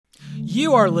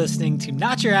You are listening to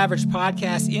Not Your Average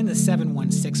Podcast in the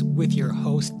 716 with your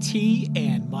host T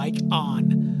and Mike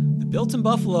on the Built in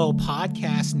Buffalo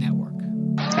Podcast Network.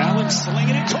 Allen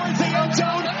slinging it towards the end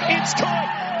zone. It's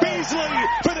caught. Beasley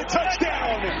for the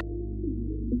touchdown.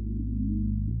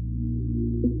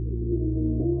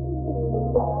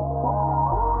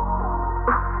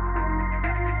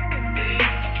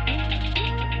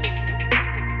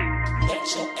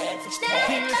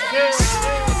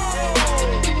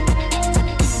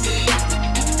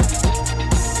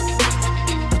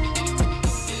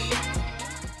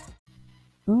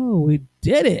 Oh, we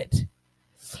did it.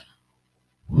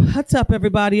 What's up,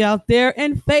 everybody out there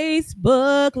in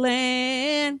Facebook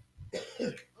land?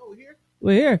 Oh, here?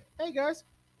 We're here. Hey, guys.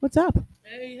 What's up?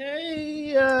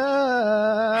 Hey.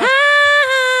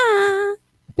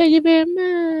 Thank you very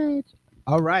much.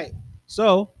 All right.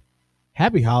 So,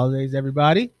 happy holidays,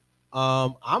 everybody.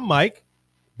 I'm Mike.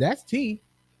 That's T.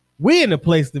 We in the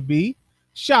place to be.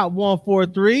 Shop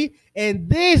 143. And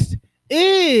this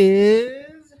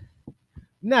is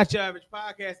Not Your Average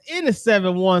Podcast in the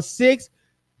 716.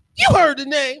 You heard the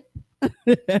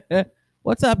name.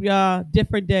 What's up, y'all?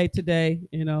 Different day today.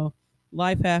 You know,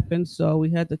 life happens, so we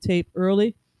had to tape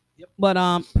early. Yep. But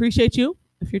appreciate you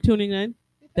if you're tuning in.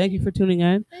 Thank you for tuning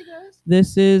in. Hey, guys.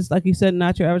 This is, like you said,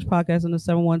 Not Your Average Podcast in the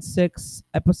 716,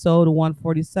 episode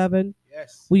 147.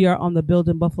 Yes. We are on the Built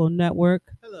in Buffalo Network.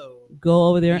 Hello. Go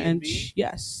over there and B&B.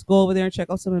 go over there and check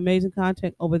out some amazing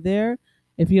content over there.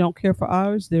 If you don't care for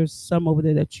ours, there's some over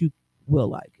there that you will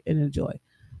like and enjoy.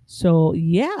 So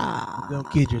yeah, Don't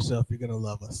kid yourself. You're going to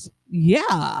love us.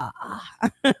 yeah.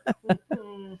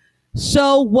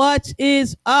 So what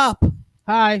is up?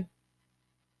 Hi.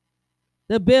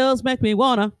 The Bills make me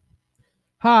wanna.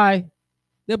 Hi.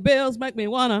 The Bills make me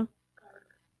wanna.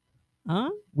 Huh?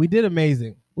 We did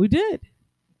amazing. We did.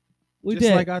 We Just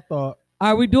did. like I thought.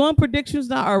 Are we doing predictions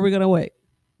now, or are we gonna wait?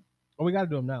 Oh, we got to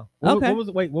do them now. Okay. What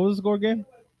was the score again?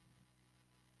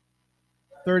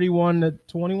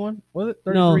 31-21? Was it?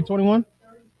 No. 33-21?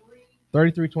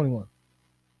 33-21.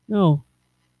 No,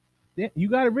 Yeah, you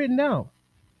got it written down.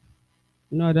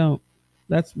 no, I don't.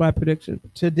 That's my prediction.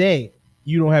 Today,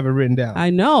 you don't have it written down. I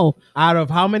know. Out of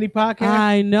how many podcasts?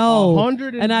 I know.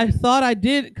 100. And I thought I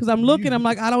did because I'm looking. I'm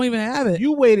like, I don't even have it.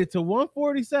 You waited to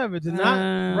 147 to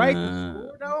not write the Uh,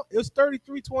 score down. It was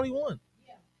 33-21.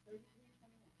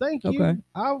 Thank you. Okay.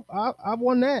 I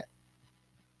won that.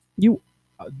 You.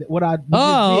 What I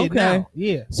Oh, just did okay. now.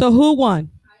 Yeah. So who won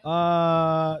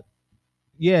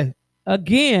Yeah.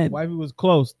 again? Wifey was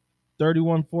close.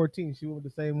 31-14. She went with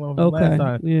the same one from Okay. last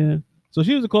time. Yeah. So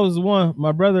she was the closest one.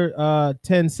 My brother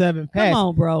 10-7 passed. Come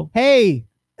on, bro. Hey,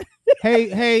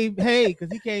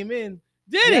 because he came in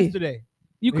Did he? yesterday.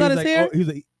 You And cut he his was hair?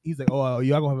 like, he's like, oh,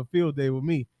 y'all gonna have a field day with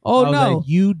me. Oh I was no. like,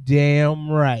 you damn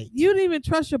right. You didn't even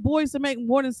trust your boys to make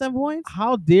more than 7 points?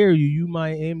 How dare you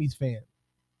Miami's fan?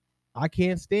 I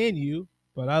can't stand you,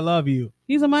 but I love you.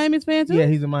 He's a Miami's fan too? Yeah,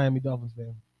 he's a Miami Dolphins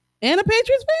fan. And a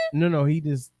Patriots fan? No, he just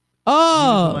he's a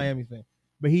Oh. Miami fan.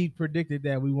 But he predicted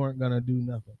that we weren't gonna do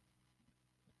nothing.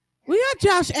 We got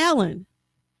Josh Allen.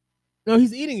 No,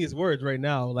 he's eating his words right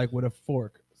now, like with a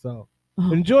fork. So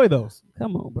Oh, enjoy those.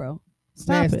 come on, bro.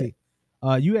 Stop Nasty.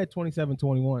 You had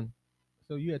 27-21.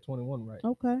 So you had 21, right? it.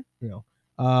 Okay. You know.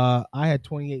 I had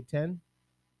 28-10.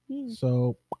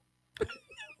 So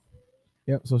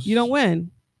yep. So You don't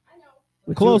win.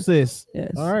 But closest.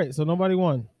 Yes. All right. So nobody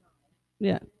won.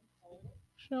 Yeah.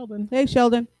 Sheldon. Hey,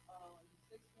 Sheldon.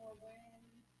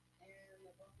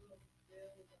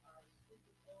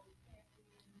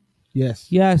 Yes.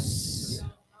 Yes.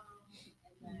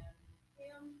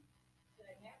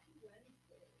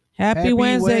 Happy Happy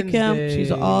Wednesday, Kim.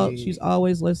 Wednesday. She's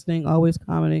always listening, always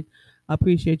commenting. I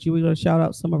appreciate you. We're going to shout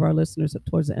out some of our listeners up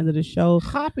towards the end of the show.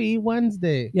 Happy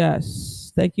Wednesday.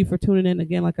 Yes. Thank you for tuning in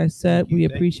again. Like I said, Thank you, we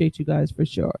thank appreciate you guys for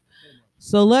sure.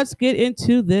 So let's get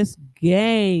into this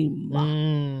game.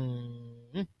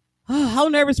 How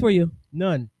nervous were you?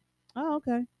 None. Oh,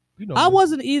 okay. You know I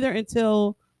wasn't either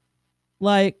until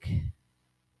like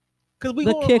because we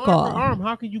the go arm kickoff. for arm.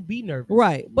 How can you be nervous?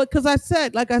 right, but because I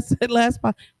said last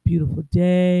time, beautiful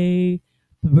day.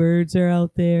 The birds are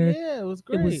out there. Yeah, it was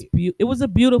great. It was a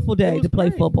beautiful day was to play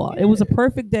great, football. It was a yeah.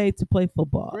 perfect day to play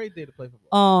football. Great day to play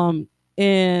football.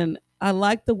 And I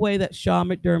like the way that Sean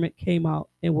McDermott came out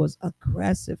and was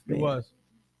aggressive. It Man.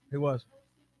 was.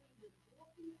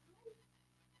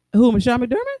 Who, Sean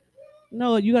McDermott?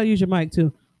 No, you gotta use your mic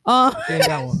too. She ain't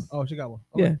got one. Oh, she got one.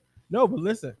 Okay. Yeah. No, but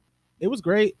listen, it was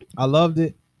great. I loved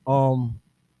it. The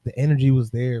energy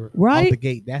was there Right? out the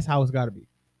gate. That's how it's got to be.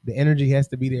 The energy has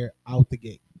to be there out the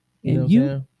gate. And know what I'm you,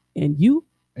 saying? and you,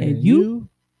 and And you.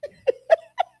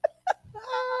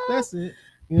 That's it.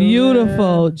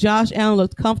 Beautiful. Josh Allen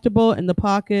looked comfortable in the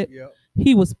pocket. Yep.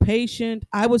 He was patient.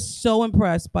 I was so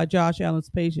impressed by Josh Allen's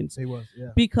patience He was.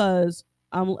 Yeah. because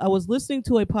I was listening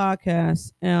to a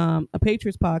podcast, a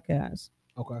Patriots podcast,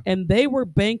 Okay. and they were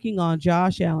banking on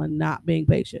Josh Allen not being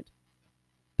patient.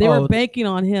 They were banking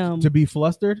on him to be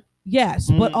flustered. Yes,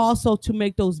 but also to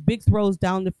make those big throws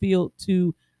down the field,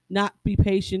 to not be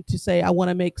patient, to say, I want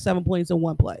to make 7 points in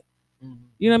one play.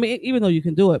 You know what I mean? Even though you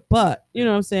can do it, but you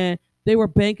know what I'm saying? They were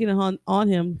banking on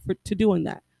him to doing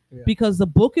that because the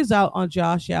book is out on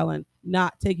Josh Allen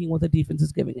not taking what the defense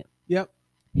is giving him. Yep.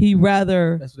 He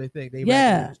rather. That's what they think. They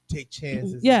rather take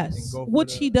chances. Yes, and go for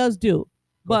which he does do.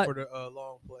 But for the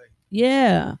long play.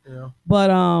 Yeah. But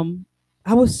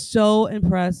I was so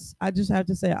impressed. I just have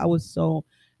to say I was so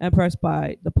impressed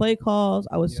by the play calls.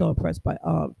 I was so impressed by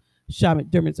Sean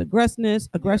McDermott's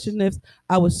aggressiveness.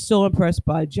 I was so impressed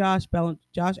by Josh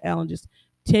Allen just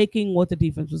taking what the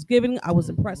defense was giving. I was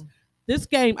impressed. This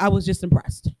game, I was just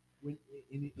impressed.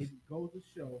 It goes to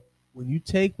show when you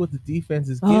take what the defense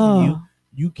is giving you,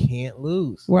 you can't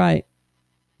lose. Right.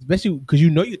 Especially because you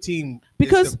know your team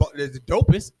is the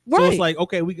dopest. Right. So it's like,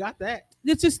 okay, we got that.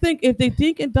 Let's just think, if they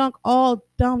dink and dunk all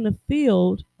down the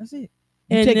field. That's it.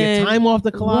 You taking time off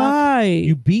the clock. Right.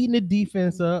 You beating the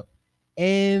defense up.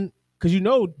 And because you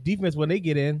know defense, when they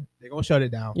get in, they're going to shut it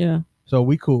down. Yeah. So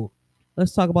we cool.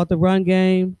 Let's talk about the run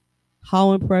game.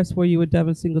 How impressed were you with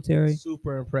Devin Singletary?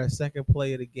 Super impressed. Second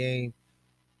play of the game.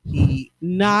 He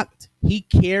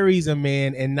carries a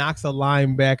man and knocks a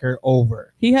linebacker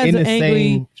over. He has an angry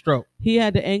same stroke. He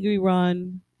had the angry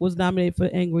run, was nominated for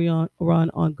the angry run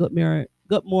on Good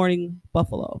Morning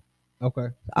Buffalo. Okay.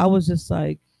 I was just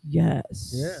like,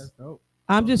 yes. Yeah, that's dope.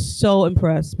 I'm just so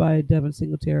impressed by Devin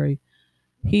Singletary.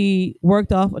 He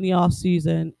worked off in the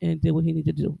offseason and did what he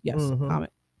needed to do. Yes,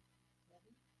 comment.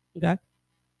 Okay.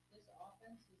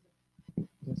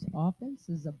 This offense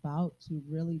is about to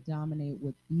really dominate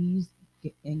with Bees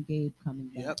and Gabe coming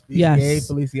back. Yep. Yes. Gabe,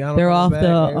 Feliciano, they're off back.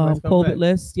 the COVID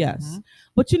list. Yes.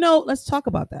 But let's talk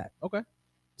about that. Okay.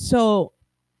 So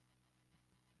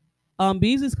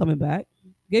Bees is coming back.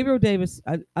 Gabriel Davis,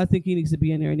 I think he needs to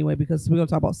be in there anyway, because we're gonna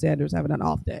talk about Sanders having an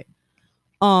off day.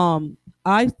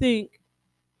 I think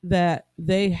that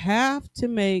they have to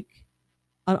make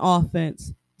an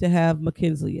offense to have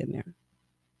McKinley in there.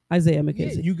 Isaiah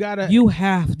McKenzie. Yeah, you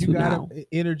have to now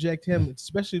interject him,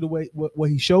 especially the way what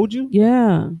he showed you.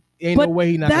 Yeah. Ain't no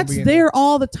way he not that's gonna be there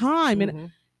all the time.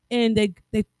 And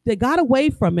they got away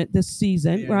from it this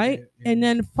season, right? Yeah. And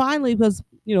then finally, because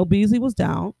Beasley was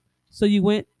down, so you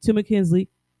went to McKinley.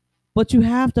 But you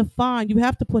have to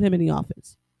put him in the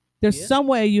offense. There's some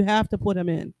way you have to put him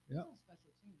in. Yeah.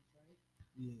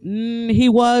 He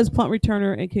was punt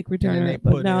returner and kick returner,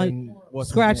 but now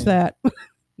scratch that.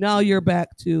 Now you're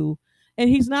back to, and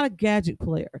he's not a gadget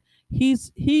player.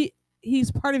 He's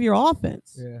part of your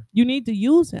offense. Yeah. You need to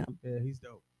use him. Yeah, he's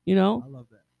dope. I love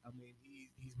that. I mean,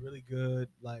 he's really good.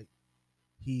 Like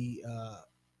he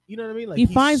you know what I mean? Like he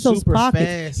finds those pockets.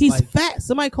 Fast. He's fat.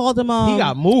 Somebody called him he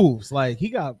got moves. Like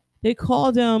they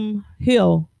called him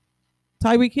Hill.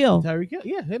 Tyreek Hill.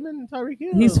 Yeah, him and Tyreek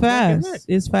Hill. He's fast.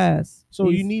 It's fast. So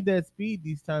you need that speed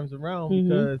these times around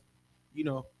because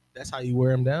that's how you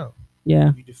wear him down.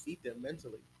 Yeah. You defeat them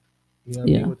mentally. You know what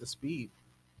I mean? With the speed.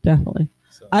 Definitely.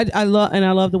 So. I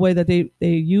love the way that they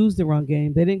used the run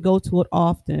game. They didn't go to it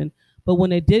often, but when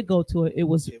they did go to it, it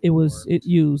was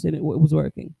used and it was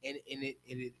working. And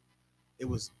it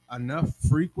was enough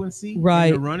frequency in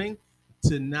the running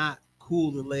to not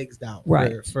cool the legs down.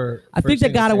 Right. I think they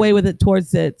got away with it towards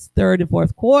the third and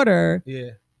fourth quarter. Yeah.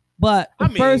 But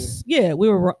we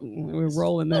were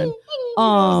rolling then.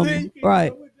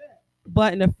 Right.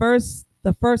 But in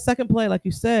the second play, like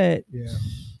you said,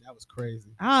 that was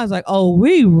crazy. I was like, "Oh,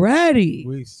 we ready?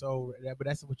 But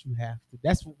that's what you have to.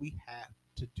 That's what we have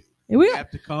to do. And we have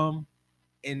to come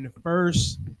in the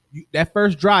first. That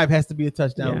first drive has to be a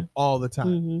touchdown all the time.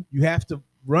 Mm-hmm. You have to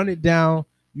run it down.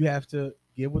 You have to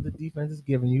give what the defense is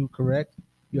giving you. Correct.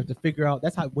 You have to figure out.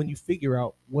 That's how when you figure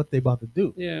out what they're about to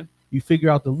do. Yeah. You figure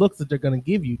out the looks that they're going to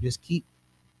give you. Just keep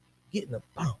getting a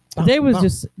bump.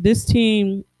 This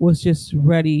team was just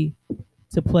ready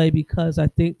to play because I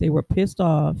think they were pissed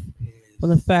off from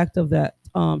the fact of that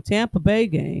Tampa Bay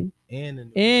game and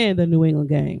the New England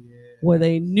game where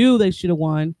they knew they should have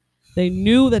won. They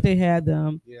knew that they had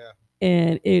them. Yeah.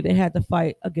 And they had to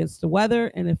fight against the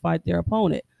weather and then fight their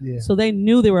opponent. Yeah. So they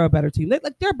knew they were a better team. They're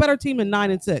a better team than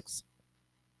 9-6.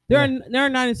 They're a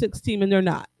 9-6 team and they're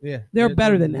not. Yeah. They're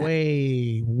better than that.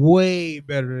 Way, way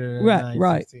better than that.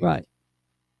 Right.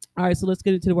 All right, so let's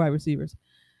get into the wide receivers.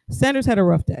 Sanders had a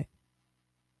rough day.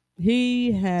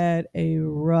 He had a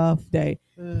rough day.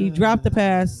 He dropped the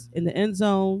pass in the end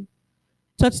zone.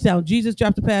 Touchdown. Jesus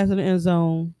dropped the pass in the end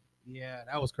zone. Yeah,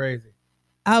 that was crazy.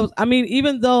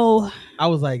 Even though I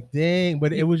was like, dang,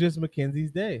 but it was just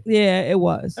Mackenzie's day. yeah, it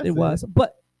was. That's It was.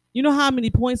 But you know how many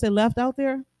points they left out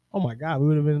there? Oh my God, we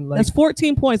would have been like, That's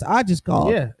 14 points I just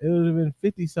called. yeah, it would have been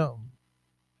 50 something.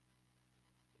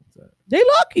 They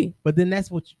lucky. But then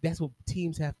that's what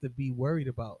teams have to be worried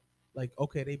about. Like,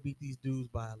 okay, they beat these dudes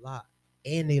by a lot,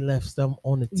 and they left some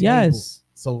on the table. Yes.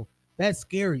 So that's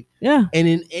scary. Yeah. And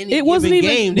in any It wasn't given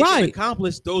even- game, they right. can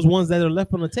accomplish those ones that are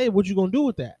left on the table. What you gonna do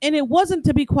with that? And it wasn't,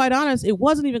 to be quite honest, it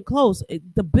wasn't even close.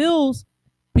 The Bills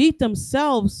beat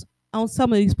themselves on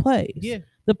some of these plays. Yeah.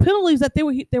 The penalties that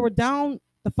they were down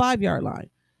the 5-yard line.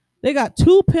 They got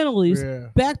 2 penalties, Yeah.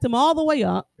 backed them all the way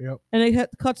up, Yep. and they had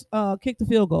to kick the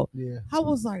field goal. Yeah. I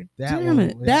was like, That damn one,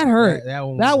 it, that hurt. That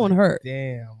one. That was one like, hurt.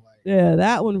 Damn. Like, Yeah,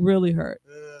 that one really hurt.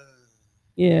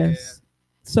 Yes. Yeah.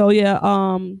 So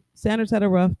yeah, Sanders had a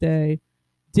rough day.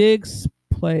 Diggs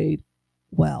played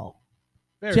well.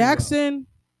 very Jackson,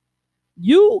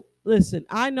 you listen.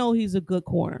 I know he's a good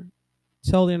corner.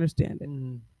 Totally understand it. well.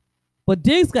 Mhm. But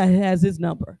Diggs has his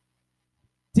number.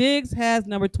 Diggs has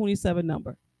number 27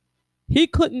 number. He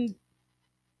couldn't,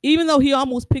 even though he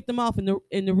almost picked him off, and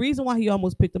the reason why he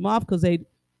almost picked him off because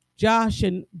Josh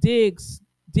and Diggs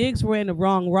ran the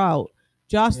wrong route.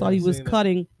 Josh thought I he was seen that.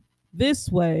 cutting this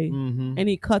way, Mhm. and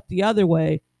he cut the other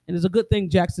way. And it's a good thing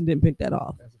Jackson didn't pick that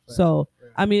off. That's a fact. So Yeah.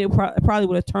 I mean, it probably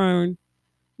would have turned,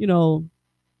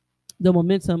 the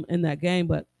momentum in that game,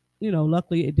 but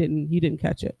luckily it didn't. He didn't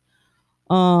catch it.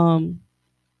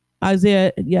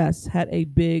 Isaiah, yes, had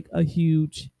a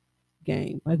huge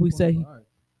game. Like we say,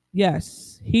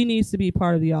 yes, he needs to be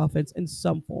part of the offense in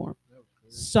some form.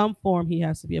 Some form, he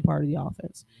has to be a part of the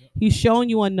offense. He's shown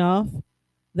you enough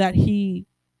that he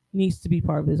needs to be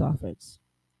part of his offense.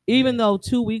 Even though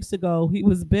 2 weeks ago he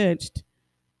was benched,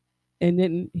 and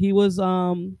then he was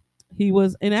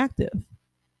inactive.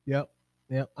 Yep.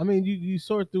 I mean, you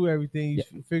sort through everything.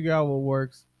 You figure out what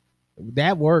works.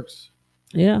 That works.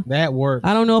 Yeah. That works.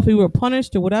 I don't know if he were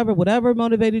punished or whatever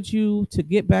motivated you to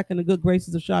get back in the good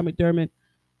graces of Sean McDermott.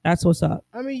 That's what's up.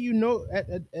 I mean, at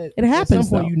happens, some point,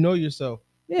 though. you know yourself.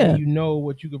 Yeah. And you know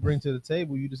what you could bring to the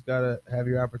table. You just gotta have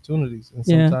your opportunities, and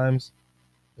Yeah. sometimes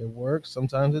it works,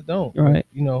 sometimes it don't. Right.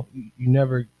 You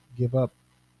never give up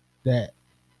that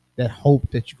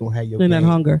hope that you're gonna have your And game. that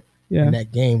hunger. Yeah. And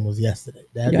that game was yesterday.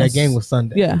 That Yes. game was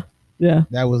Sunday. Yeah. Yeah.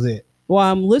 That was it. Well,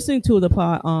 I'm listening to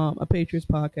a Patriots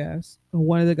podcast. And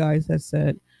one of the guys has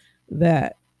said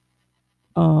that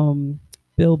Bill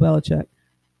Belichick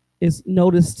is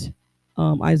noticed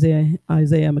Isaiah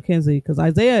McKenzie, because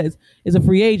Isaiah is a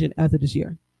free agent after this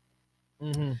year.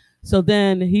 Mm-hmm. So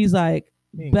then he's like,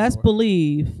 He ain't best gonna work.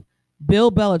 believe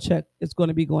Bill Belichick is going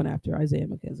to be going after Isaiah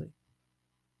McKenzie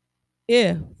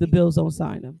if the Bills don't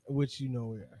sign him. Which we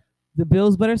are. The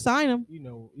Bills better sign him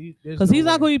because he's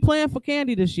not going to be playing for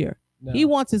candy this year. No. He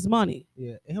wants his money.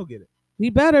 Yeah, and he'll get it. He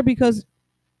better, because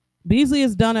Beasley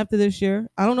is done after this year.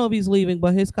 I don't know if he's leaving,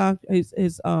 but his contract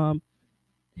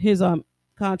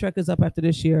is up after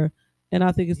this year, and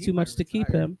I think it's He too might much to keep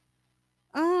retire.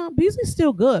 him. Beasley's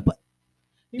still good, but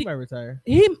He might retire.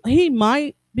 he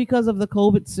might because of the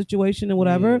COVID situation and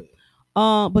whatever.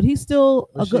 Yeah. But he's still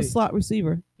But a good shit. slot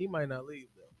receiver. He might not leave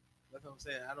though. That's what I'm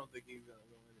saying. I don't think he's gonna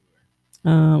go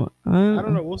anywhere. I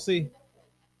don't know. We'll see.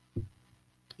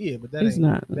 Yeah, but that He's ain't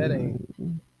not. that ain't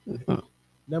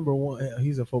number one.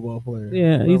 He's a football player.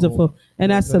 Yeah, he's a Number football,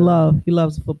 and that's the love. He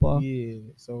loves football. one. Yeah,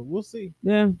 so we'll see.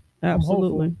 Yeah,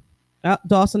 absolutely.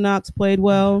 Dawson Knox played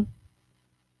well.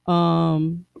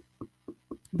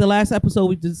 The last episode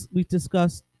we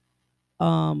discussed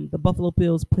the Buffalo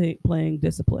Bills playing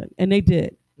discipline, and they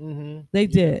did. Mm-hmm. They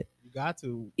did. You got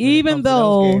to. when it Even comes to those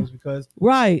though- games, because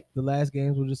Right. the last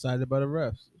games were decided by the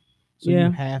refs, so Yeah.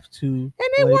 you have to. And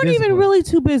they play weren't even discipline. really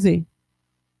too busy.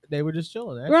 They were just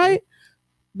chilling, actually. Right?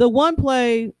 The one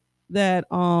play that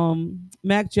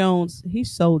Mac Jones, he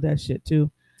sold that shit too.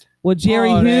 With Jerry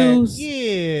All that- Hughes.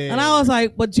 Yeah. And I was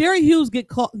like, but Jerry Hughes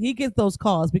he gets those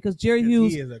calls because Jerry 'Cause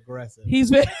Hughes, he is aggressive. he's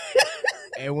been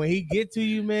And when he get to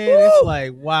you, man, it's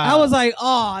like, wow. I was like,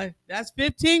 oh, that's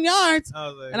 15 yards. I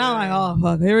was like, And I'm like, man. oh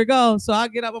fuck, here we go. So I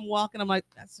get up, I'm walking, I'm like,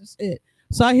 that's just it.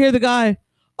 So I hear the guy,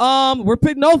 we're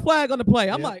putting no flag on the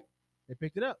play. I'm Yep. like, They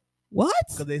picked it up what?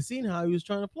 because they seen how he was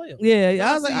trying to play him. Yeah,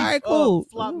 I was like, all right, cool.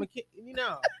 Flop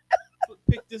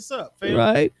pick this up, fam.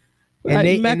 Right. And Right,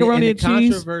 they, macaroni and and the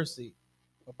cheese. controversy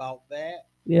about that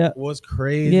Yeah. was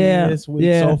crazy Yeah, this week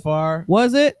yeah. so far.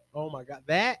 Was it? Oh my god,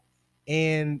 that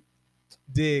and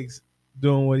Diggs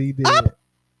doing what he did.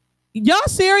 Y'all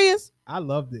serious? I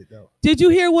loved it though. Did you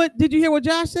hear what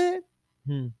Josh said?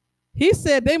 Hmm. He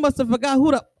said they must have forgot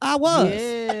who I was.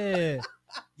 Yeah.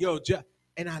 Yo,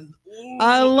 and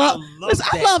I love that.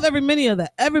 I love every minute of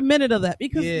that. Every minute of that.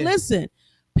 Because Yeah. listen,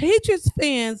 Patriots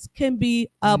fans can be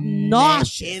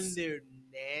obnoxious. And they're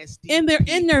nasty. And they're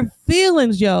in their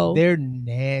feelings, yo. They're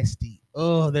nasty.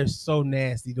 Oh, they're so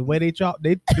nasty. The way they talk,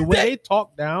 they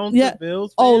talk down Yeah. to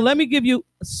Bills. Oh, fans. let me give you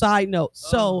a side note.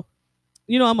 So,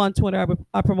 you know, I'm on Twitter.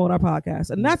 I promote our podcast,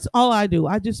 and that's all I do.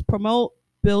 I just promote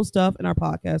Bill stuff in our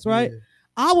podcast, right? Yeah.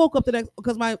 I woke up the next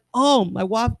because my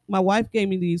wife gave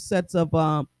me these sets of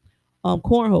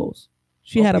cornholes.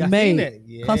 She had I them seen made, that.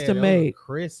 Yeah, custom that was made.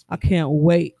 crisp. I can't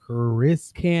wait.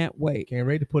 Crisp. Can't wait. Can't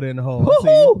wait to put it in the hole. I see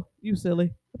Woo-hoo! You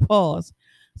silly. Pause.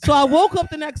 So I woke up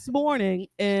the next morning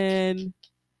and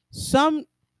some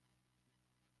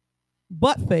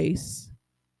butt face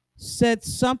said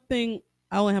something.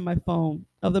 I only have my phone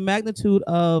of the magnitude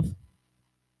of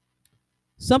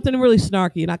something really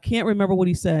snarky, and I can't remember what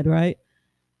he said, right?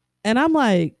 And I'm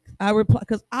like, I reply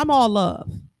because I'm all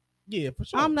love. Yeah, for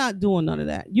sure. I'm not doing none of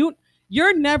that.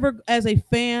 You're never as a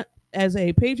fan, as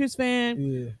a Patriots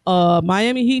fan,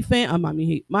 Miami Heat fan,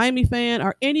 Miami fan,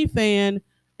 or any fan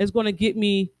is going to get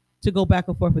me to go back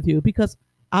and forth with you because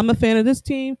I'm a fan of this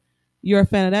team, you're a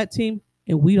fan of that team,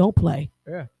 and we don't play.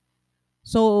 Yeah.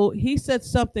 So he said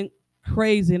something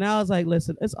crazy, and I was like,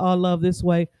 listen, it's all love this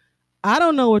way. I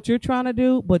don't know what you're trying to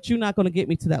do, but you're not going to get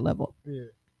me to that level. Yeah.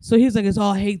 So he's like, it's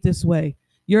all hate this way.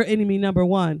 You're enemy number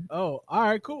one. Oh, all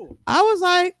right, cool. I was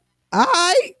like, all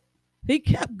right. He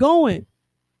kept going.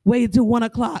 Wait till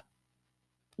 1:00.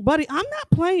 Buddy, I'm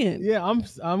not playing. Yeah,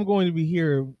 I'm going to be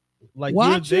here like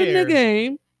watching you're there the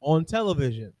game. on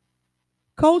television.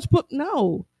 Coach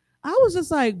no. I was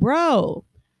just like, bro.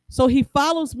 So he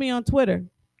follows me on Twitter,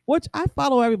 which I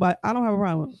follow everybody. I don't have a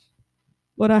problem with it.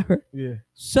 Whatever. Yeah.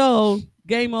 So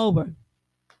game over.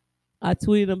 I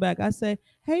tweeted him back. I say,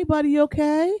 hey, buddy, you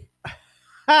okay?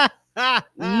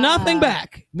 Nothing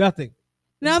back. Nothing.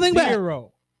 Nothing back.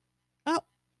 Zero.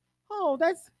 Oh,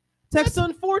 that's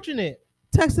unfortunate.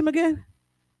 Text him again.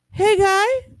 Hey, guy.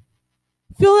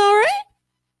 Feeling all right?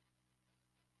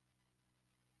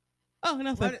 Oh,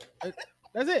 nothing.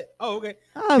 That's it. Oh, okay.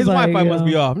 I was His like, Wi-Fi must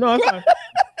be off. No, it's fine.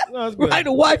 No, it's good. Right,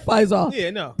 the Wi-Fi's off. Yeah,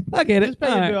 no. I get it. Just pay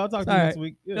All your right. bill. I'll talk to All you right. next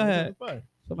week. Yeah, Go ahead. It's fine.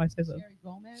 Somebody say something. Jerry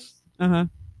Gomez, Uh-huh.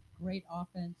 great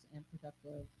offense and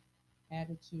productive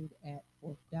attitude at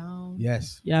fourth down.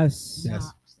 Yes. Yes. Yes.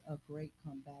 Knox, a great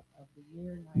comeback of the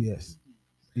year. Yes.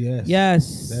 Yes.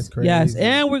 Yes. That's crazy. Yes.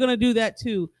 And we're going to do that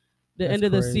too. The That's end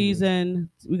of the crazy. season.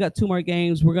 We got 2 more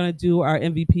games. We're going to do our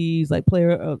MVPs, like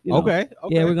player. You know. Okay.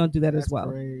 Yeah, we're going to do that That's as well.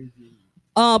 Crazy.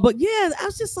 But yeah, I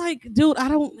was just like, dude,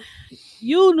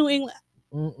 you New England,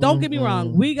 don't get me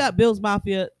wrong. We got Bills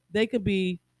Mafia. They could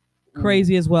be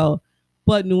crazy as well.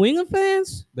 But New England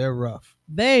fans, They're rough.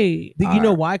 you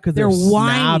know why? Because they're they're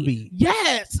whiny. snobby.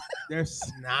 Yes. They're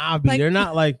snobby.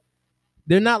 Like-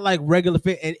 they're not like regular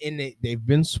fit, and they've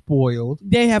been spoiled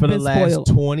They have for been the last spoiled.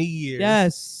 20 years.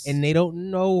 Yes. And they don't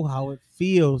know how it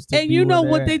feels to And be you know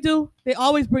where what they're they at. do? They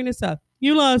always bring this up.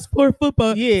 You lost 4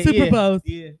 football Super Bowls.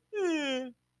 Yeah.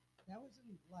 That was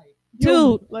in like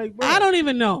Dude, Like, bro. I don't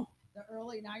even know. the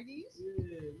early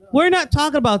 90s. We're not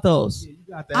talking about those. Yeah, you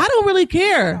got that. I don't really A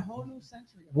care. whole new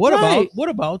century. What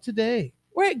about today?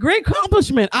 Right, great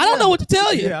accomplishment. I don't know what to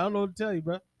tell you. Yeah, I don't know what to tell you,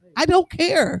 bro. I don't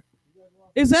care.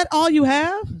 Is that all you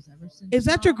have? Because ever since Is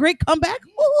that your Tom- great comeback?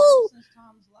 Yeah, Woo! ever since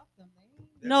Tom's left them,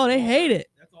 No, they hate it.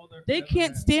 That's all They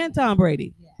can't stand Tom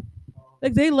Brady. yeah.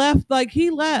 Like they left, like he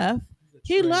left.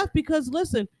 He left because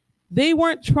listen, they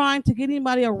weren't trying to get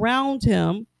anybody around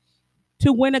him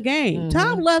to win a game. Mhm.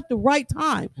 Tom left the right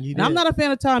time. He And I'm did. not a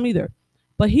fan of Tom either.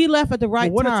 But he left at the right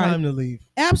But what time. a time to leave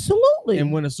Absolutely.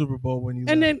 and win a Super Bowl when you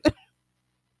And left. then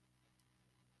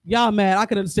y'all mad. I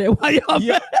can understand why y'all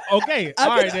Yeah. mad. Okay. I All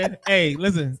right can- then. Hey,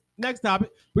 listen. Next topic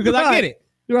because I Right. get it.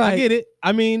 Right. I get it.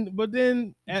 I mean, but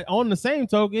then on the same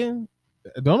token,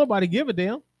 don't nobody give a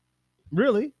damn.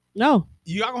 Really, No.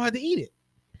 y'all gonna have to eat it.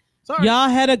 Sorry. Y'all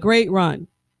had a great run.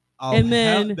 Oh, and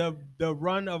then- the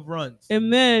run of runs.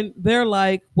 And then they're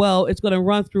like, well, it's going to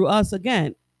run through us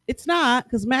again. It's not,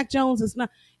 because Mac Jones is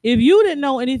not. If you didn't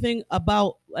know anything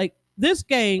about like this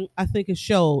game, I think it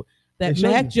showed that It showed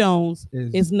Mac you. Jones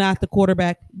is not the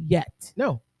quarterback yet.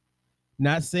 No,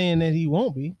 not saying that he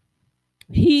won't be,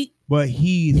 He but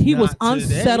he was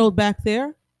unsettled back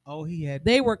there. Oh, he had.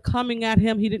 They were coming at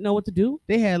him. He didn't know what to do.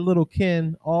 They had little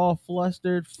Ken all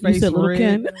flustered, You face said little red.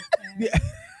 Ken. Yeah.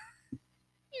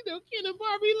 You know, Ken and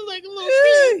Barbie look like a little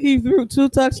kid. He threw 2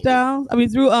 touchdowns. I mean,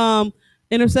 threw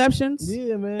interceptions.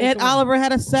 Yeah, man. Ed come on. Oliver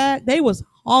had a sack. They was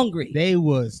hungry. They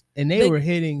were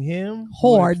hitting him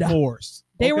hard with force.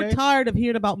 They okay? were tired of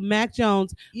hearing about Mac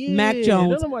Jones. Yeah, Mac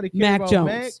Jones. don't nobody care Mac about Jones.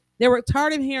 Mac, They were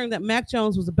tired of hearing that Mac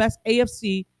Jones was the best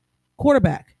AFC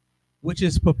quarterback. which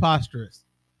is preposterous.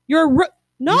 You're a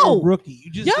You're a rookie.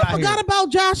 You just Y'all got forgot here. about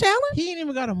Josh Allen? He ain't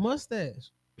even got a mustache.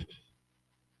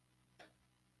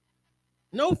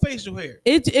 No facial hair.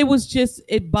 It was just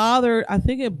it bothered. I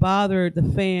think it bothered the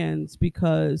fans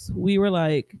because we were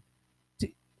like,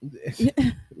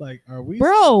 Like, are we,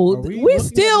 bro, are we we looking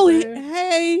still. at the fan?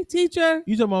 Hey, teacher.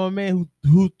 You talking about a man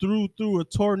who threw through a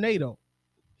tornado?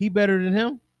 He better than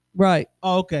him? Right.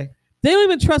 Oh, okay. They don't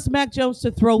even trust Mac Jones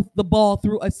to throw the ball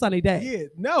through a sunny day. Yeah.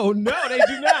 No, they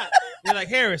do not. They're like,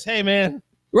 Harris, hey man.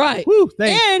 Right. Woo,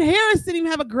 thanks. And Harris didn't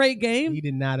even have a great game. He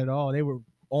did not at all. They were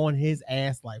on his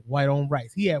ass like white on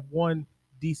rice. He had one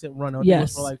decent run out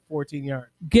Yes. for like 14 yards.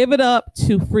 Give it up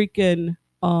to freaking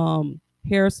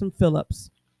Harrison Phillips.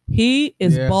 He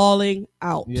is Yeah. balling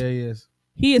out. Yeah, he is.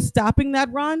 He is stopping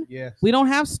that run. Yes. We don't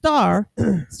have Star.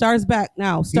 Star's back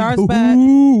now. Star's back.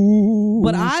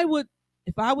 But I would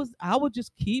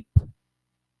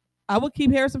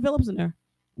keep Harrison Phillips in there.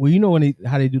 Well, you know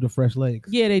how they do the fresh legs.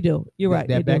 Yeah, they do. You're right.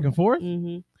 That they back do. and forth.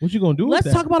 hmm What you gonna do? Let's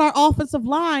with that? talk about our offensive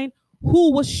line,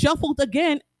 who was shuffled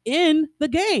again in the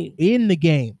game. in the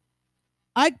game.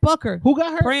 Ike Bucker. Who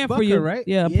got hurt? Praying for Bucker, you. right?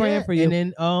 Yeah, praying for you. And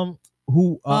then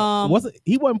who wasn't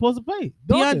he wasn't supposed to play?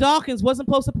 Deion Dawkins wasn't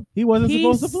supposed to. He wasn't He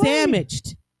supposed to play.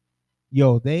 sandwiched.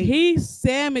 Yo, they He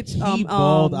sandwiched. he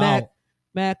balled Mac. out.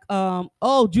 Mac.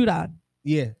 Judon.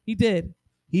 Yeah, He did.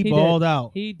 he He balled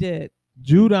out. He did.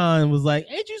 Judon was like,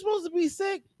 "Ain't you supposed to be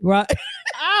sick?" Right.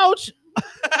 Ouch!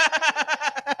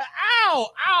 Ow!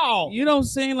 Ow! You don't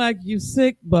seem like you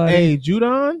sick, but Hey,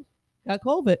 Judon, got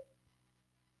COVID.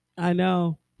 I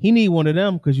know. he need one of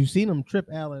them because you seen him trip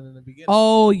Allen in the beginning.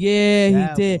 Oh yeah, That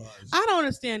he did. was- I don't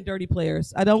understand dirty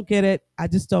players. I don't get it. I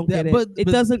just don't That- get it. but- It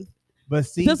but- doesn't. But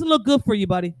see, It doesn't look good for you,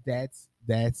 buddy.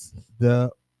 that's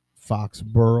the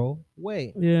Foxborough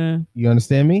way. Yeah. You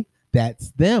understand me?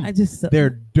 That's them. I just.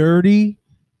 They're dirty,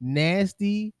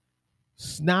 nasty,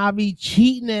 snobby,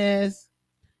 cheating ass.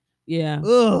 Yeah.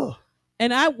 Ugh.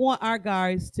 And I want our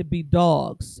guys to be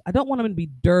dogs. I don't want them to be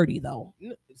dirty though.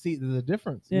 See, there's a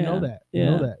difference. Yeah. You know that. You Yeah.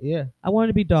 know that. Yeah. I want them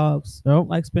to be dogs, Nope.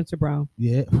 like Spencer Brown.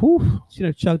 Yeah. Whew. Should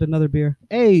have chugged another beer.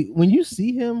 Hey, when you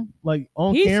see him like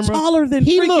on He's camera, taller than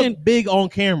he freaking. look big on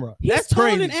camera. He's That's taller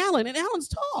crazy. than Allen, and Allen's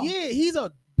tall. Yeah, he's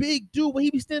a big dude. When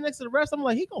he be standing next to the rest, I'm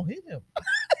like, he gonna hit him.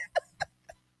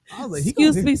 I was like, he gonna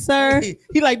Excuse hit- me, sir.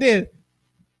 He like this.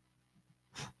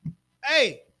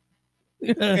 Hey,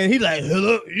 and he like,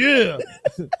 hello, yeah.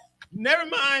 Never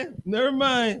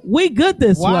mind. We good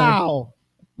this way. Wow.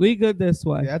 We good this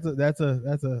way. Yeah, that's a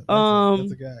that's a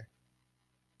guy.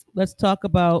 Let's talk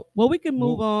about. Well, we can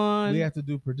move Well, on. We have to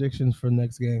do predictions for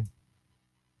next game.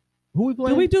 Who we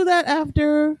playing? Do we do that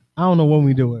after? I don't know when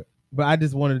we do it, but I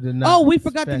just wanted to know. Oh, we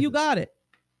forgot that you got it.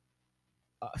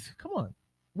 Come on,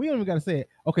 we don't even got to say it.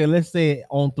 Okay, let's say it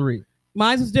on 3.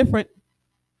 Mine's is different.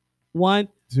 1,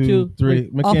 2, 3.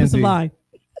 Mackenzie. Offensive line.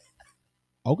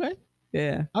 Okay,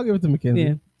 Yeah. I'll give it to Mackenzie.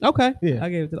 Yeah. Okay. Yeah. I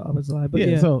gave it to the offensive line, but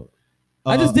yeah. So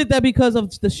I just did that because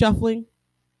of the shuffling.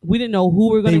 We didn't know who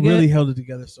we were going They to get. really held it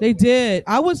together. So They well. did.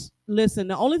 Listen,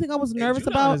 the only thing I was nervous Judon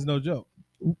about, is no joke.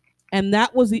 and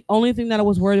that was the only thing that I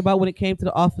was worried about when it came to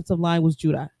the offensive line, was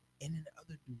Judah. And then the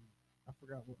other dude, I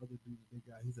forgot what other dude they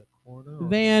got. He's a corner. or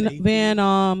Van, safety.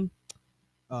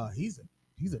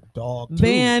 He's a dog. Too.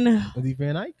 Van, Is he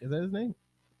Van Eyck? Is that his name?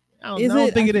 I Is don't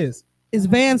it? think it is. is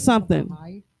Van something?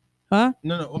 Hyde. Huh?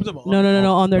 No, I'm talking about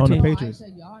No, on their on the team. Patriots. I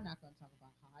said y'all not gonna talk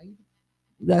about Hyde.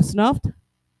 That snuffed?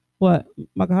 What?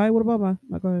 Michael Hyde? What about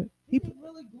Michael Hyde? He was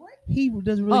really great. He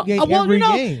doesn't really get well, every you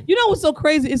know, game. You know what's so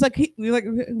crazy? It's like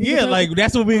Yeah, like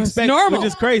that's what we It's expect, normal. which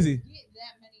is crazy. Get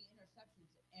that many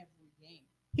interceptions every game.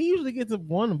 He usually gets a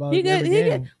one about he every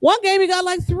game. one game he got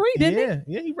like 3, didn't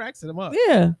Yeah, he racks them up. he?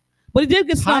 Yeah, but he did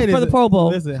get snuffed Hyde for is the a- Pro Bowl.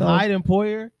 Listen, so Hyde and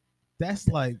Poyer, that's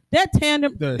like that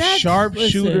tandem, the that's- sharp listen,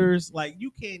 shooters. Like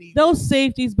you can't even. Those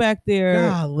safeties back there,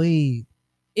 Golly.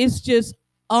 it's just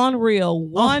unreal.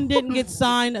 One Oh. didn't get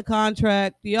signed a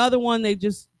contract. The other one, they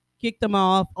just kicked them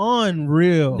off.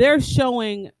 Unreal. They're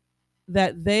showing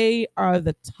that they are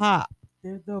the top.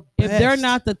 They're the If they're best.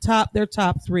 not the top, they're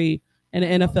top 3 in the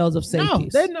NFLs of no,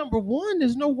 safeties. they're number 1.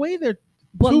 There's no way they're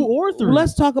But 2 or 3.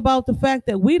 Let's talk about the fact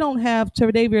that we don't have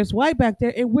Tre'Davious White back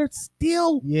there, and we're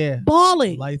still Yeah.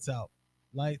 balling. Lights out.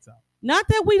 Lights out. Not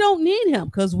that we don't need him,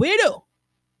 because we do.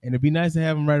 And it'd be nice to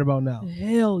have him right about now.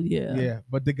 Hell yeah. Yeah,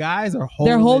 but the guys are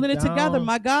holding They're holding it down. together.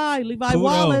 My guy, Levi Kudos.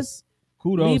 Wallace.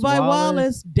 Kudos, Levi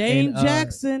Wallace, Dane and,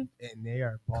 Jackson. and they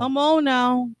are balling. Come on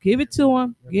now. Give it to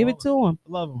him. They're Give it to him.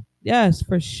 Love them. Yes,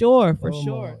 for sure. For Love 'em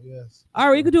sure. all, yes. All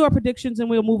right, we can do our predictions and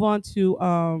we'll move on to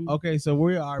Okay, so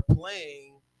we are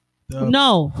playing the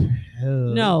No.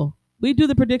 We do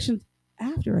the predictions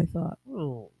after, I thought.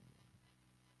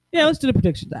 Yeah, let's do the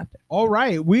predictions after. All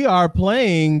right, we are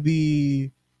playing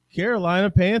the Carolina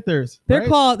Panthers. They're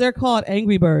right? called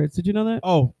Angry Birds. Did you know that?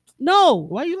 Oh, No.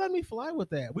 why you let me fly with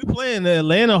that? We playing the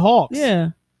Atlanta Hawks. Yeah.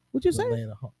 What'd you say?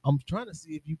 Atlanta Hawks. I'm trying to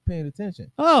see if you paying attention.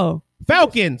 Oh.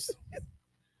 Falcons.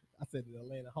 I said the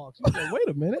Atlanta Hawks. You said, wait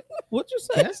a minute. What'd you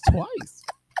say? That's twice.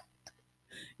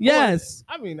 Yes.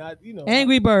 I mean,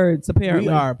 Angry Birds, apparently.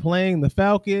 we are playing the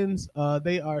Falcons.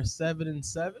 They are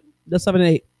 7-7, The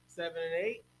 7-8.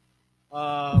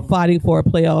 7-8. Fighting for a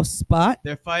playoff spot.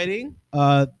 They're fighting.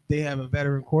 They have a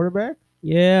veteran quarterback.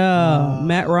 Yeah.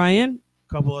 Matt Ryan.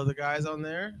 A couple other guys on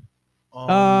there.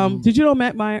 Did you know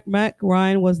Matt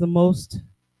Ryan was the most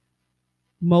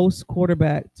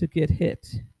quarterback to get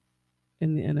hit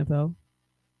in the NFL?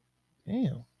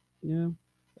 Damn, Yeah.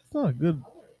 that's not a good.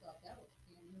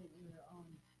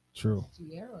 True.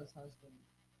 Sierra's husband.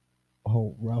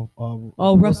 Oh, Ralph.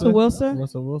 Russell Wilson?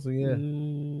 Russell Wilson. Yeah. They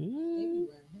Mm. be wearing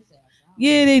his ass out.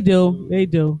 Yeah, they do. They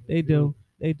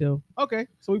do. Okay,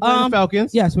 so we play the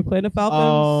Falcons. Yes, we're playing the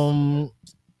Falcons.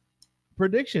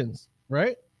 Predictions,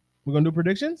 right? We're gonna do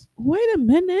predictions. Wait a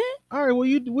minute. All right. Well,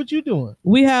 what you doing?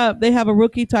 They have a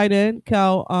rookie tight end,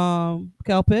 Cal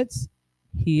Pitts.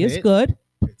 He is Pitts. good.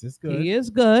 Pitts is good. He is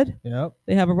good. Yep.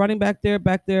 They have a running back there,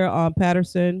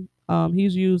 Patterson.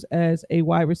 He's used as a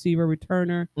wide receiver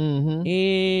returner Mm-hmm.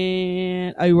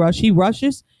 and a rush. He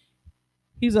rushes.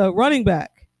 He's a running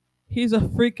back. He's a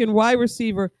freaking wide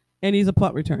receiver and he's a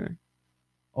punt returner.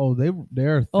 Oh, they're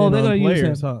thin Oh, they're gonna on use him.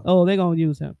 players, huh? Oh, they're gonna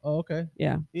use him. Oh, okay.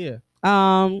 Yeah. Yeah.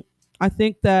 I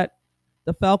think that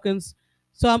the Falcons.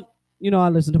 So I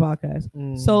listen to podcasts.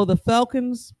 Mm. So the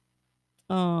Falcons,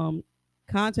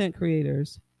 content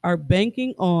creators are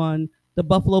banking on the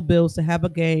Buffalo Bills to have a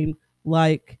game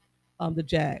like the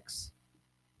Jags.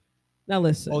 Now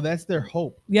listen. Oh, that's their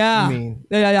hope. Yeah. I mean,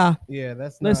 Yeah. yeah,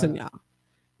 that's Listen, not y'all.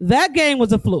 That game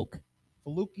was a fluke.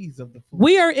 flukies of the fluke.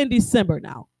 We are in December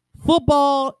now.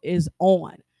 Football is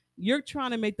on. You're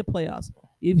trying to make the playoffs.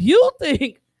 If you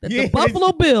think that the Yes.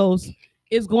 Buffalo Bills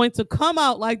is going to come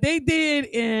out like they did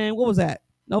in, what was that,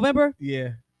 November?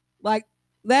 Yeah, Like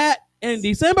that in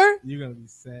December, you're gonna be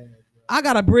sad. Bro. I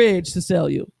got a bridge to sell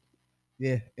you.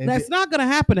 Yeah, and That's not going to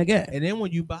happen again. and then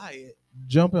when you buy it,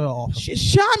 jump it off.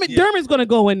 Sean McDermott's going to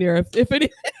go in there. If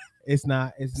it, It's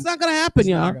not. it's not going to happen, it's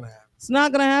y'all. not gonna happen. It's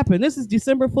not going to happen. This is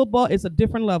December football. It's a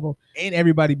different level. Ain't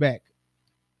everybody back?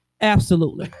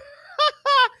 Absolutely.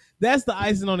 That's the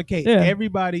icing on the cake. Yeah.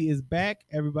 Everybody is back.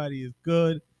 Everybody is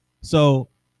good. So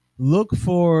look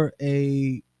for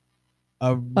a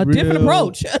Different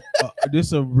approach. This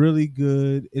is a really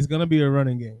good. It's gonna be a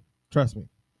running game. Trust me.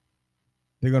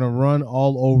 They're gonna run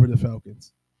all over the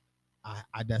Falcons.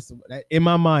 That's in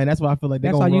my mind. That's what I feel like.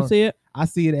 That's how you see it? I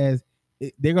see it as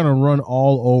they're gonna run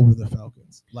all over the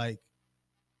Falcons.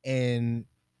 And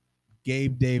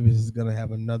Gabe Davis is gonna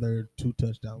have another 2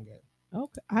 touchdown game.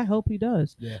 Okay. I hope he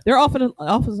does. Yeah. Their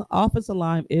offensive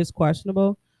line is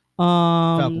questionable.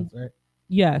 Falcons, right?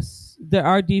 Yes.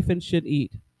 Our defense should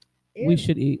eat. We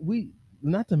should eat. We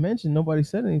not to mention nobody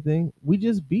said anything. We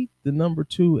just beat the number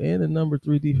 2 and the number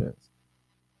 3 defense.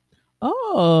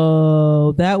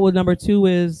 Oh, that was number 2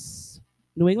 is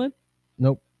New England?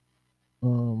 Nope.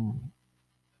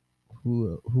 Who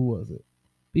was it?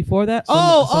 Before that?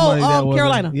 Somebody that wasn't-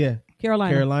 Carolina. Yeah,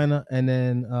 Carolina. Carolina, and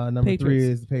then number 3 Patriots.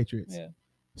 is the Patriots. Yeah.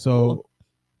 So,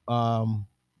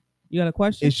 You got a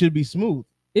question? it should be smooth.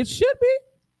 It should be.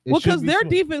 It Well, should because be their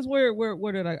smooth. defense, where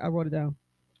did I wrote it down?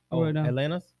 I wrote it down.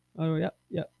 Atlanta's. Oh, yep.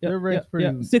 They're ranked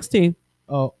pretty- 16.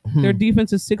 Oh, Their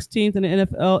defense is 16th in the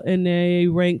NFL, and they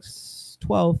ranks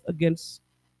 12th against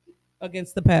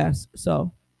the pass.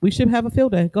 So we should have a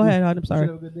field day. Go ahead, I'm sorry.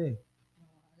 Have a good day.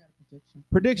 I got a prediction.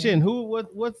 Prediction.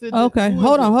 What's it? Okay, who is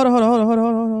hold it?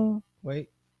 on. Wait,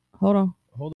 Hold on.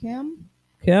 Kim,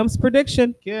 Kim's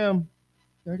prediction. Kim.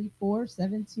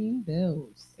 34-17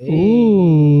 Bills.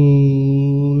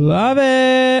 Ooh, love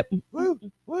it. Woo.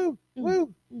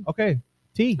 Okay,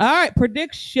 T. All right,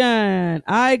 prediction.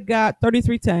 I got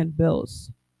 33-10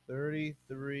 Bills.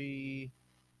 33-10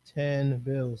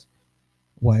 Bills.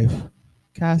 Wife,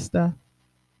 Costa,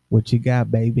 what you got,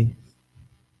 baby?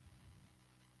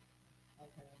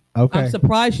 Okay. I'm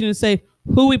surprised you didn't say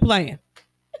who we playing.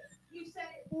 You said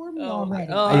it for me Oh,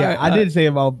 already. oh. Yeah, I did say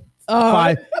about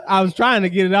five. I was trying to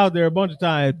get it out there a bunch of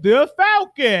times. The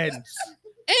Falcons.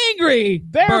 Angry.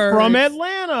 They're Birds. from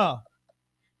Atlanta.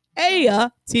 Aya,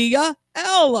 Tia,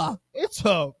 Ella. It's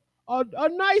a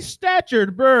nice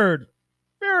statured bird.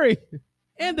 Very.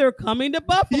 And they're coming to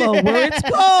Buffalo where it's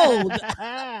cold.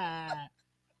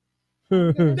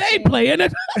 They play in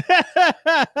it.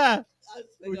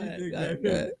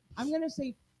 I'm going to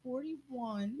say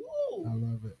 41. I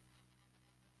love it.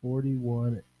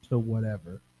 41 to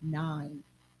whatever. 9.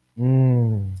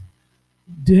 Mm.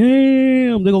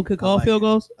 Damn, they're gonna kick all like field it.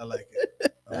 goals. I like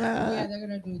it. Yeah, they're going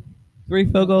to do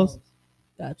 3 field goals.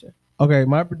 Gotcha. Okay,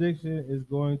 my prediction is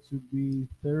going to be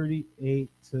 38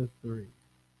 to 3.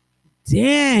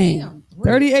 Dang, Damn,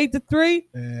 38-3.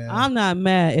 Yeah. I'm not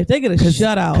mad. If they get a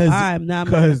shutout, I'm not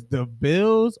mad. Because the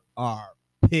Bills are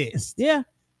pissed. Yeah,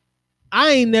 I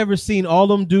ain't never seen all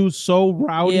them dudes so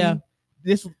rowdy. Yeah.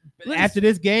 After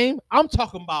this game, I'm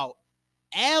talking about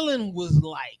Allen was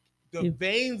like the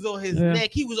veins on his Yeah.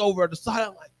 neck. He was over the side.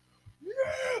 I'm like,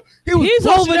 yeah. He's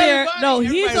pushing over there. everybody. No, he's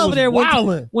Everybody over was there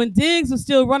wilding. when Diggs was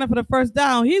still running for the first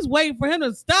down. He's waiting for him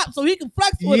to stop so he can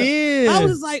flex with him. Yeah. I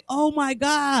was just like, oh my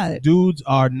God. Dudes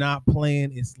are not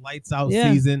playing. It's lights out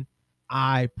Yeah. season.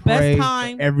 I Best pray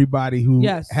time. for everybody who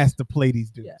Yes. has to play these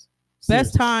dudes. Yes.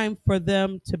 Best Seriously. time for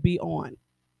them to be on.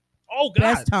 Oh, God.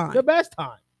 Best time. The best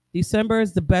time. December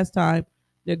is the best time.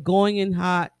 They're going in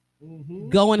hot, Mm-hmm.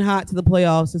 going hot to the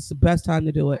playoffs. It's the best time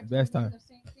to do it. Best time. The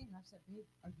same thing. I said, babe,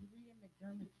 are you reading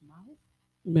McDermott's mouth?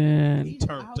 Man, He's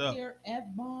turned out up. there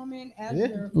F-bombing as Yeah.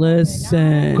 they're Listen.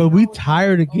 coming out. Because we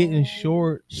tired of getting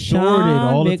shorted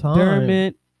all the time.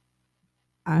 McDermott,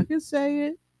 I can say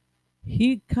it.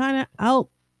 He kind of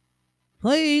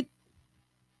outplayed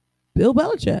Bill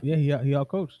Belichick. Yeah, he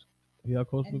outcoached. He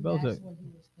outcoached And Bill that's Belichick. what he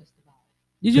was pissed about.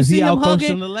 Did you Because he see him outcoached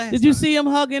hugging? him the last Did you time. see him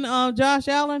hugging Josh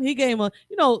Allen? He gave him a,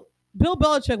 Bill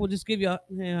Belichick would just give you a,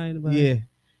 hey, how you doing? Yeah.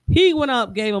 He went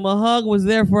up, gave him a hug, was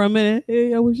there for a minute.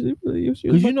 Hey, I wish you was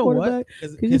Because my you know what? quarterback.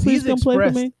 Because Can you please come play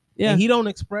for me? Yeah, And he don't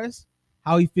express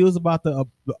how he feels about the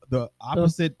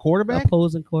opposite quarterback.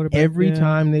 opposing quarterback. Every yeah.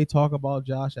 time they talk about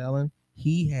Josh Allen,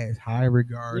 he has high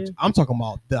regards. Yeah. I'm talking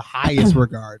about the highest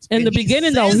regards. In And the he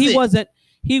beginning, though, says he it.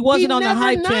 wasn't on the never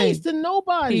hype nice train. to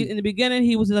nobody. In the beginning,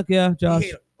 he was like, yeah, Josh. He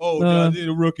hate- oh, Uh, the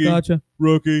rookie. Gotcha.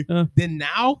 Rookie. Then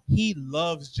now he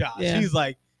loves Josh. Yeah. He's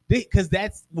like, because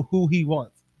that's who he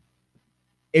wants.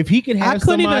 If he could I have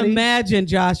couldn't somebody, even imagine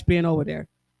Josh being over there.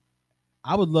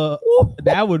 I would love.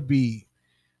 That would be.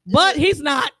 But he's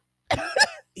not.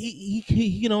 He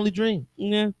can only dream.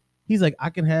 Yeah. He's like, I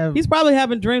can have. He's probably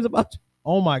having dreams about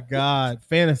Oh my God,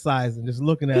 fantasizing, just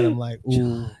looking at him like,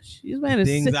 ooh, Josh. This man is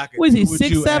things six, I could what is he, do with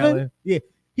you, 6'7"? Allen. Yeah,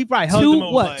 he probably hugged him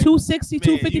over like, 260, man,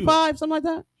 255, something like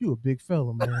that? you a big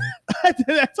fella, man.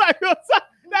 That's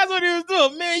what he was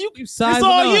doing, man. You You it's sizing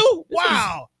all up. you. This is-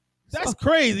 Wow, that's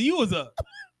crazy. You was a.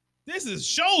 This is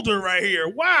shoulder right here.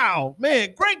 Wow,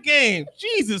 man, great game.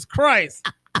 Jesus Christ.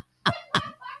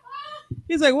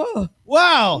 He's like, whoa,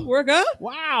 Wow, work out?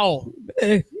 wow.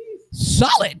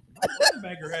 Solid.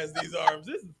 Linebacker has these arms.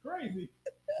 This is crazy.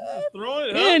 He's throwing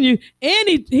it up. And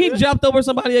he jumped over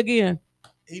somebody again.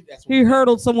 That's what He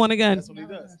hurdled someone again. That's what he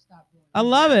does. I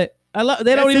love it. They don't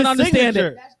That's even his understand signature.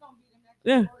 it. That's gonna be the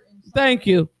next Yeah. part in Thank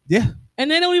you. Yeah. And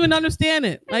they don't even understand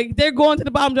it. Like they're going to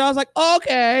the bottom jaw. I was like,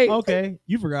 okay. Okay,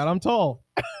 you forgot I'm tall,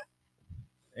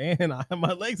 and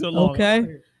my legs are long.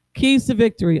 Okay. Keys to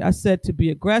victory. I said to be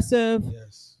aggressive.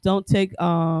 Yes. Don't take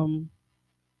Oh,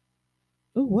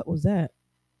 what was that?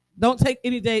 Don't take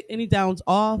any downs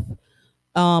off.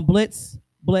 Blitz,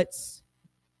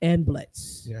 and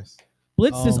blitz. Yes.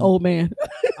 Blitz this old man.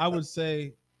 I would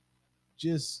say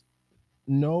just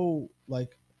know,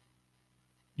 like,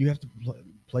 you have to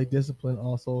play discipline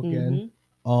also again.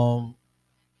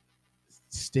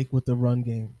 Stick with the run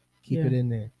game. Keep Yeah. it in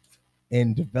there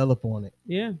and develop on it.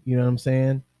 Yeah. You know what I'm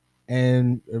saying?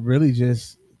 And really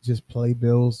just play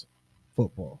Bills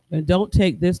football. And don't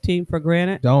take this team for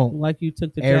granted. Don't. Like you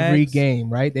took the Every Jags. game,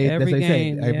 right? Every That's what they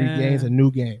game, say. Every yeah. game's a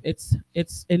new game.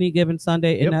 It's any given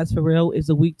Sunday, Yep. and that's for real. It's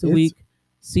a week to week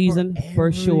season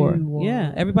for sure. everyone.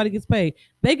 Yeah, everybody gets paid.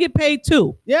 They get paid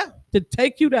too Yeah. to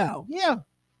take you down. Yeah.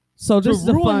 So To this is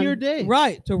a ruin fun, your day.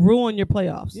 right? To ruin your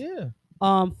playoffs. Yeah.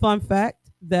 Fun fact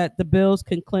that the Bills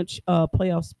can clinch a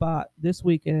playoff spot this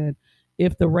weekend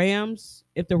if the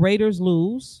Raiders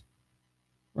lose,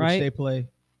 Which right? they play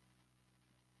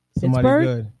somebody Pittsburgh?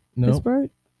 good. No, Pittsburgh.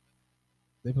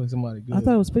 they play somebody good. I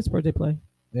thought it was Pittsburgh they play.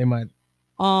 they might.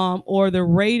 Or the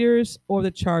Raiders or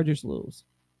the Chargers lose.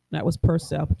 That was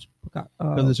Purcell.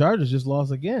 Because the Chargers just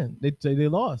lost again. They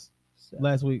lost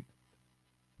last week.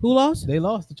 Who lost? They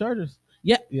lost the Chargers.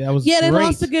 Yeah. Yeah, that was Yeah, they great.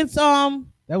 lost against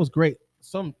That was great.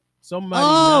 Somebody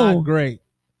Oh. not great.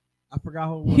 I forgot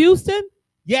who it was. Houston.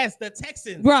 Yes, the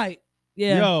Texans. Right.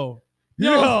 Yeah. Yo,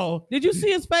 Yo, Did you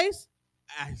see his face?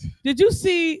 I- Did you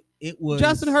see it was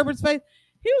Justin Herbert's face?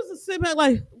 He was just sitting back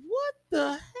like, what the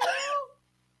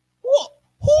hell?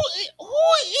 Who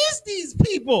is these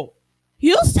people?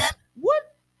 Houston? What?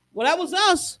 Well, that was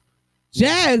us.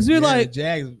 Jags. You're like,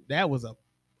 Jags. That was a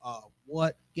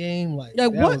what game? Like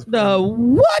what was the crazy.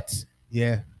 what?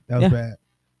 Yeah, that was bad.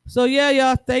 So yeah,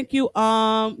 y'all. Thank you.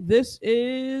 This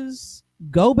is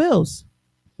Go Bills.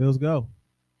 Bills go.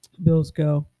 Bills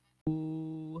go.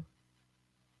 Ooh.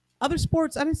 Other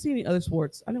sports? I didn't see any other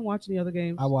sports. I didn't watch any other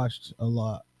games. I watched a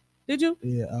lot. Did you?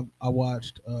 Yeah, I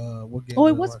watched. What game? Oh,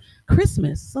 it did I was watch?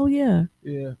 Christmas. So yeah.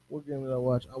 Yeah, what game did I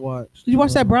watch? I watched. Did you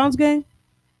watch that Browns game?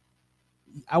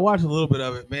 I watched a little bit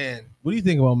of it. Man, what do you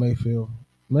think about Mayfield?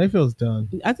 Mayfield's done.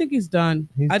 I think he's done.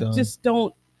 I done. just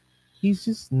don't. He's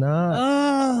just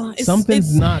not. It's-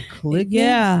 Something's it's- not clicking.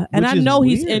 Yeah, and which I is know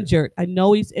he's weird. injured. I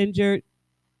know he's injured,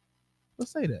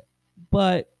 Let's say that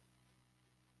but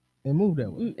and move that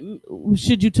way.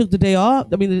 should you took the day off?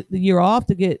 I mean, the year off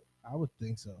to get. I would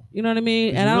think so. You know what I mean?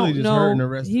 He's And I really don't just know. hurting the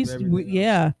rest of He's everything else.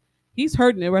 yeah, he's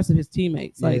hurting the rest of his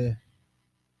teammates. Like Yeah.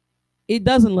 it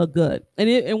doesn't look good.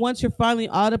 And once you're finally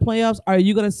out of the playoffs, are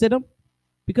you going to sit him?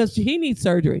 Because he needs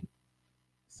surgery.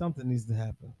 Something needs to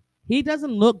happen. He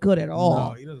doesn't look good at all.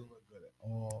 No, he doesn't look good at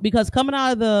all. Because coming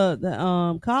out of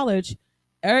the college,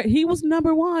 he was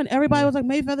number one. Everybody was like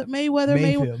Mayfield.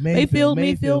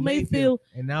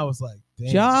 And now it's like,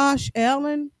 damn. Josh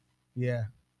Allen. Yeah,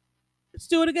 Let's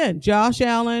do it again. Josh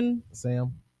Allen.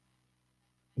 Sam.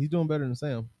 He's doing better than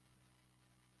Sam.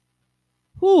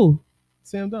 Who?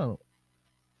 Sam Donald.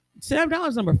 Sam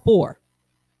Darnold's number 4.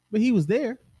 But he was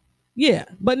there. Yeah,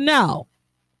 but now.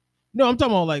 No, I'm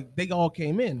talking about like they all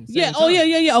came in. Same Yeah. time. Oh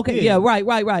yeah. Okay. Yeah. Yeah.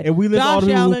 Right. And we list all Josh the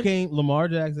people Allen, who came. Lamar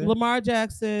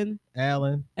Jackson.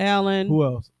 Allen. Who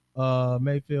else?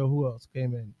 Mayfield. Who else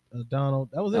came in? Donald.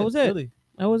 That was it. Really.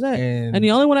 That was it. And, And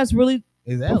the only one that's really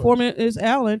is Allen. performing is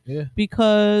Allen. Yeah.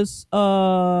 Because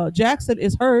Jackson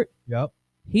is hurt. Yep.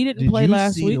 He didn't Did play you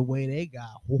last see week. the way they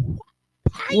got?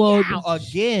 Well,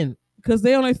 Again. because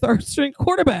they only third string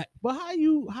quarterback. But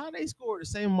how they scored the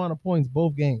same amount of points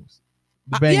both games?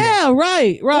 The Bengals. Yeah,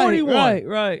 right. 41.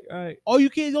 Right. Oh, you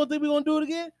kids don't think we're gonna do it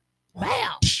again?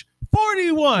 Bam!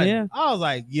 41. Yeah. I was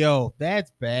like, yo,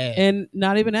 that's bad. And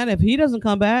not even that. If he doesn't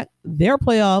come back, their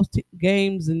playoffs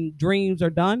games and dreams are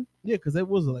done. yeah, because it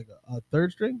was like a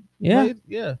third string. Yeah. Played?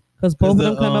 Yeah. Because both of the,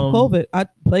 them come up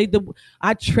COVID.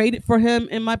 I traded for him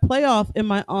in my playoff in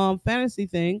my fantasy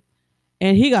thing,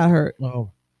 and he got hurt.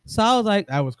 Oh, So I was like,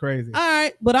 that was crazy. all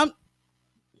right, but I'm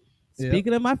Yeah.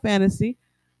 speaking of my fantasy,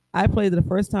 I played the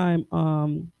first time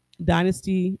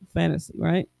Dynasty Fantasy,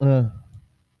 right?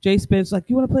 Jay Spence like,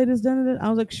 you want to play this? I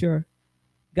was like, sure.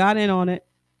 Got in on it.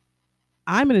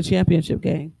 I'm in a championship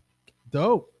game.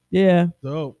 Dope. Yeah.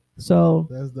 Dope. So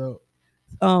That's dope.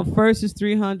 first is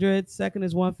 300, second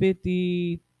is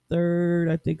 150, third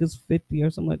I think is 50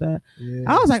 or something like that. Yeah.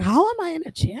 I was like, how am I in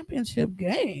a championship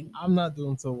game? I'm not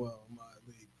doing so well in my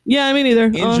league. Yeah, me neither.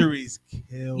 Injuries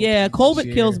kill. Yeah,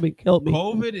 COVID killed me.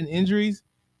 COVID and injuries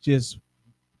just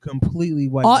completely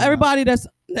wiped All me out. everybody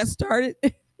that started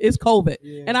is COVID,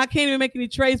 Yeah. and I can't even make any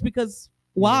trades because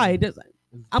why? Yeah. It doesn't-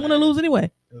 It's I'm gonna bad. lose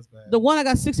anyway. It was bad. The one I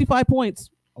got 65 points.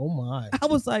 Oh my. I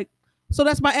was like, so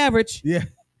that's my average. Yeah.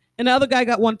 And the other guy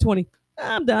got 120.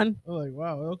 I'm done. I'm like,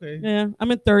 wow, okay. Yeah,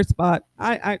 I'm in third spot.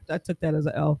 I took that as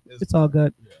an L. It's It's all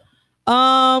good.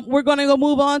 We're gonna go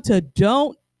move on to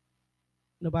don't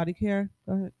nobody care.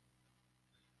 Go ahead.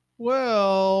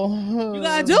 Well, You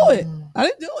gotta do it. I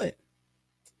didn't do it.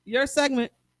 Your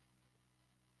segment.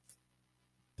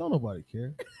 Don't nobody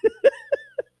care.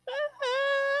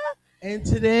 And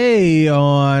today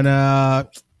on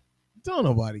Don't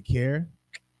Nobody Care,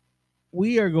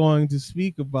 we are going to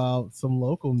speak about some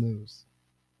local news.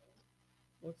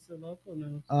 What's the local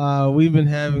news? We've been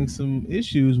having some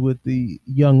issues with the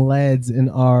young lads in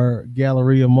our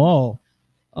Galleria Mall.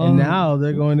 And now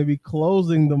they're going to be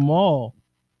closing the mall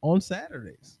on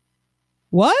Saturdays.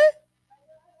 What?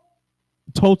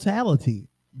 Totality.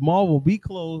 Mall will be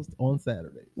closed on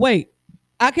Saturdays. Wait,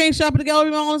 I can't shop at the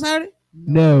Gallery Mall on Saturday?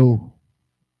 No.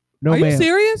 No, Are you ma'am.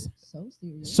 serious? So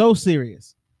serious. So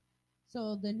serious.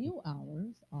 So the new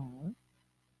hours are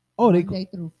Oh, they. Monday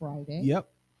through Friday, Yep.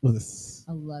 Was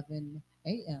 11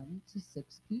 a.m. to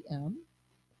 6 p.m.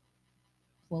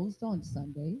 Closed on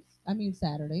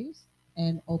Saturdays,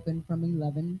 and open from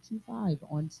 11 to 5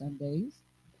 on Sundays.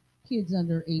 Kids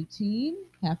under 18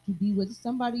 have to be with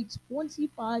somebody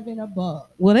 25 and above.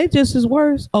 Well, they just as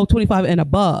worse. Oh, 25 and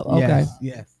above. Okay.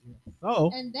 Yes.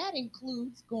 Oh, And that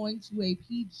includes going to a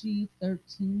PG-13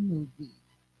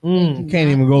 movie. can't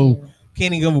even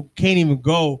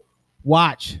go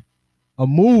watch a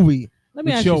movie Let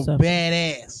me with ask you your something.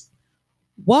 badass.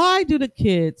 Why do the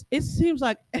kids? It seems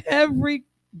like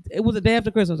it was a day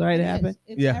after Christmas, right? It happened.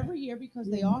 It's Yeah. every year because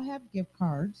they all have gift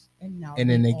cards, and now And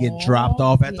then they get dropped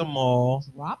all off at the get mall.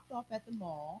 Dropped off at the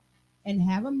mall, and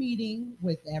have a meeting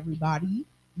with everybody,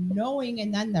 knowing,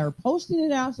 and then they're posting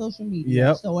it on social media.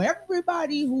 Yep. So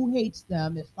everybody who hates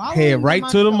them is following Head them right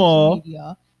on to the social mall.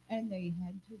 media, and they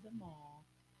head to the mall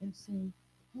and say,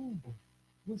 "Oh,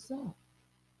 what's up?"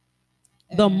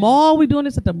 The And mall, we doing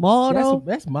this at the mall though.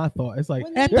 That's my thought. It's like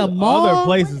When At there's the mall? other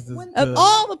places. When- Of to-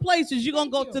 all the places you gonna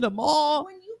go Thank to you. the mall.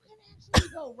 When you can actually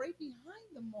go right behind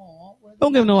the mall, where they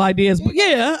Don't give got no that ideas, but big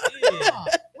yeah. old-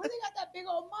 where they got that big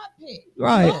old mud pit.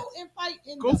 Right. Go and fight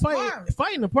in Go the fight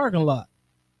park. in the parking lot.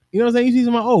 You know what I'm saying? You see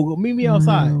somebody, go meet me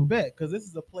outside. Wow. Bet, because this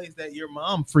is a place that your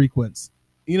mom frequents.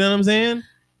 You know what I'm saying?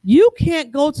 You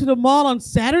can't go to the mall on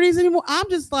Saturdays anymore. I'm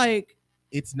just like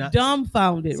It's not.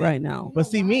 dumbfounded See, right now. You But know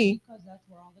see, why? me- Because that's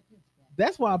where all the kids go.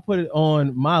 That's why I put it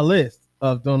on my list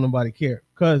of don't nobody care.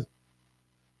 Because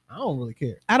I don't really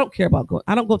care. I don't care about going.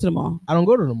 I don't go to the mall. I don't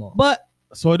go to the mall. But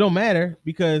So it don't matter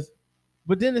because,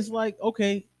 but then it's like,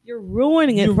 okay, you're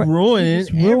ruining it. you're ruining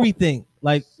it's ruin- everything.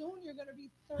 Like, Soon you're gonna be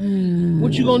 30.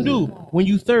 what you gonna do when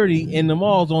you 30 and the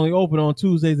mall's only open on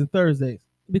Tuesdays and Thursdays?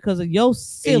 Because of your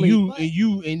silly.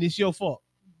 And it's your fault.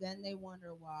 Then they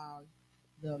wonder why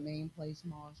the main place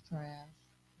mall is trash.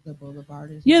 The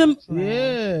boulevard is Yeah, trash.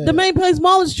 Yeah. the main place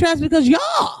mall is trash because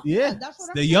y'all. Yeah. That's what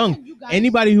I'm The saying. young. You guys-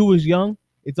 Anybody who was young,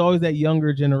 it's always that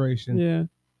younger generation. Yeah.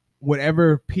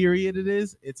 Whatever period it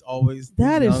is, it's always the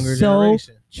That is younger so-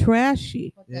 generation.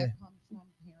 Trashy. But Yeah. that comes from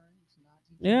parents not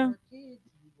teaching Yeah. their kids.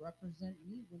 You represent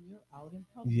me when you're out in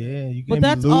public. Yeah, you can't But be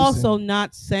that's losing. also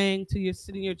not saying to your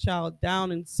sitting your child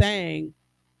down and saying,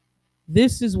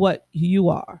 this is what you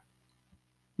are.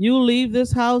 You leave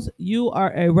this house, you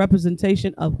are a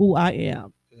representation of who I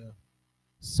am. Yeah.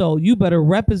 So you better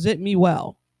represent me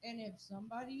well. And if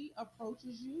somebody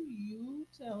approaches you, you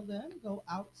tell them go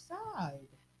outside.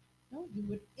 Don't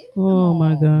do it in the Oh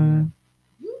my mall. God.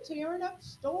 You tearing up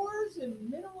stores in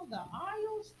the middle of the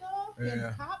aisle stuff, Yeah.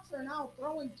 and cops are now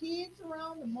throwing kids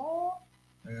around the mall.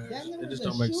 Then there it was just a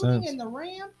don't make shooting sense. in the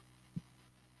ramp.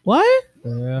 What?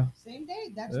 Yeah. Same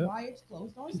day. That's Yep. why it's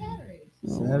closed on Saturdays.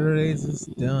 Saturdays is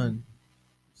done.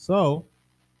 So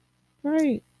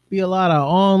Right. be a lot of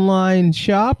online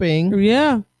shopping.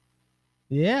 Yeah.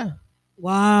 Yeah.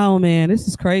 Wow, man, this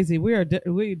is crazy. We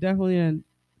definitely in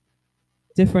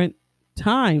different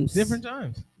times. Different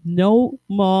times. No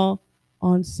mall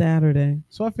on Saturday.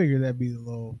 So I figured that'd be a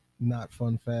little not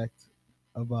fun fact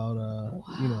about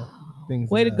things.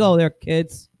 Way to that- go there,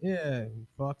 kids. Yeah, you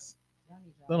fucks.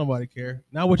 Don't nobody care.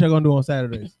 Now what y'all gonna do on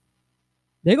Saturdays?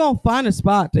 They're gonna find a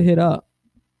spot to hit up.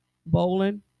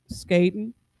 Bowling,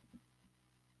 skating.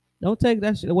 Don't take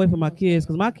that shit away from my kids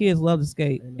because my kids love to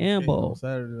skate Ain't no and skating on bowl.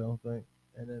 Saturday, I don't think.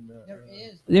 And then There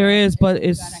is. There is, but You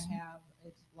it's- gotta have.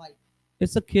 It's like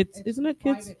It's a kids, it's isn't it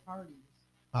kids? private parties.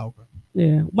 oh, okay.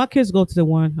 Yeah, my kids go to the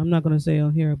one. I'm not gonna say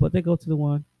on here, but they go to the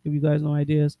one. Give you guys no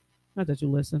ideas. Not that you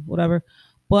listen, whatever.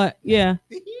 But yeah,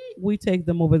 we take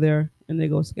them over there and they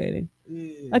go skating.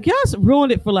 Yeah. Like y'all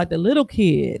ruined it for like the little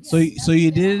kids. So you- so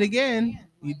you did it again. Like,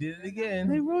 You did it they're not again.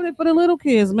 They ruined it for the little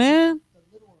kids, man. the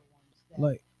littler ones that-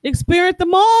 Like Experience the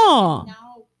mall.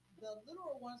 Now the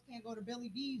littler ones can't go to Billy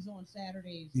D's on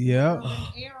Saturdays. Yeah. Urban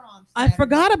Air on I Saturdays.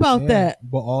 forgot about yeah, that.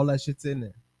 but all that shit's in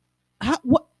there.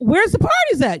 Where's the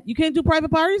parties at? You can't do private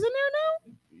parties in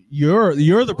there now?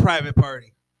 You're the private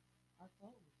party. Our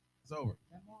clothes, It's over.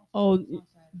 that mall's Oh, closed on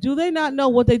Saturdays. do they not know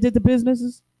what they did to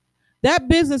businesses? That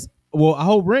business, Well, I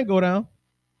hope rent go down.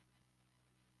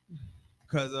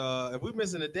 Cause if we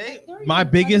missing a day, They're my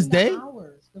even biggest cutting day, the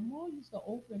hours. The mall used to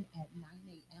open at 9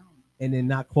 a.m. and then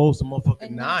not close to motherfucking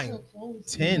and 9. not till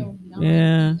close 10. until 9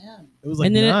 Yeah. p.m. It was like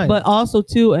and then, 9. but also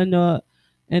too, in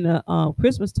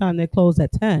Christmas time they close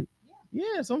at 10.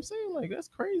 yeah, so I'm saying like that's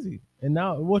crazy. And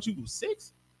now what you do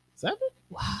 6, 7,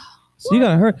 So you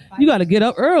gotta hurt. You gotta get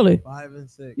up early. 5, and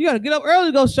 6. You gotta get up early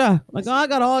to go shop. Like, oh, I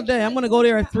got all day. I'm gonna go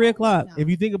there at 3 o'clock. If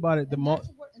you think about it, And that's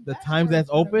where- the that's times where that's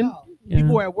it's gonna open, go. Yeah.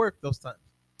 people are at work those times,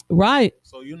 Right.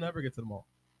 so you'll never get to the mall.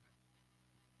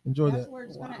 Enjoy That's that. where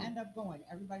it's going to end up going.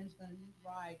 Everybody's going to need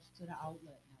rides to the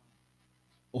outlet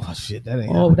now. Oh shit, that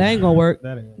ain't. Oh, that ain't gonna work.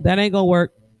 That ain't. That ain't gonna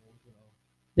work.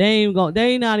 They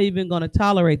ain't not even gonna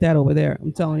tolerate that over there.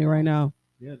 I'm telling you right now.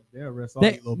 They'll arrest all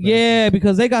They, you little yeah, bastards.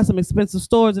 because they got some expensive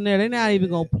stores in there. They're not even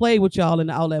gonna play with y'all in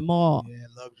the outlet mall. Yeah,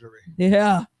 luxury.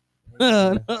 Yeah.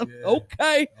 Yeah.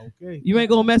 Okay. Okay. You ain't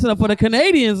gonna mess it up for the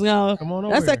Canadians now. Come on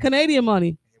over. That's here. that Canadian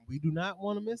money. And we do not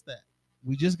want to miss that.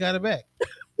 We just got it back.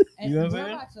 And You know what I'm we're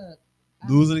saying? about to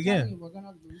Lose it I'm again. telling you, we're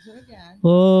gonna lose it again.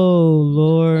 Oh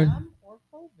Lord. Them or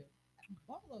COVID.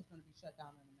 Buffalo's gonna be shut down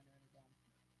in a minute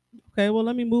again. Okay, well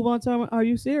let me move on to Are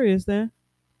You Serious then?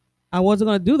 I wasn't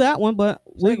gonna do that one, but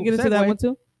we can get into that one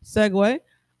too. Segue.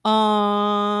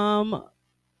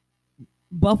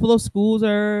 Buffalo schools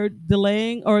are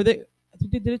delaying, or I think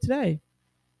they did it today.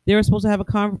 They were supposed to have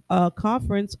a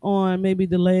conference on maybe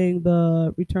delaying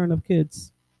the return of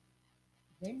kids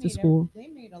to school. They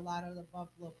made a lot of the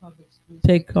Buffalo public schools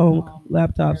Take home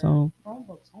laptops home.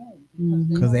 Chromebooks home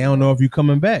because they don't know if you're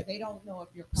coming back. They don't know if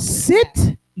you're coming Sit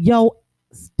back. yo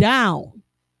down.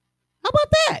 How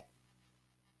about that?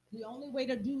 The only way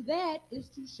to do that is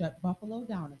to shut Buffalo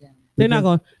down again. They're not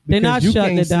going. They're not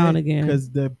shutting it down again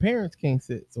because the parents can't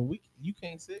sit. So you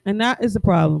can't sit, and that is the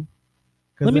problem.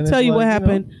 Let me tell you what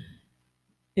happened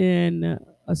in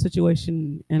a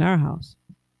situation in our house.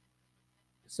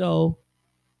 So,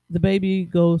 the baby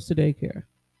goes to daycare.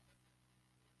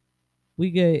 We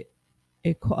get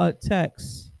a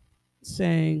text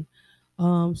saying,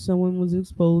 "Someone was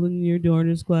exposed in your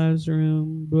daughter's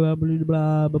classroom." Blah blah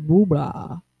blah blah blah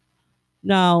blah.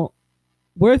 Now,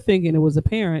 we're thinking it was a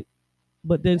parent,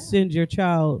 but then send your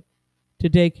child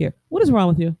to daycare. What is wrong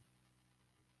with you?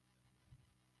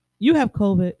 You have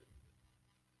COVID.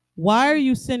 Why are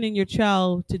you sending your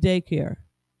child to daycare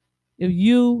if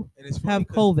you have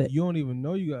COVID? You don't even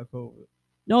know you got COVID.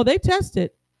 No, they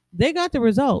tested. They got the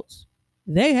results.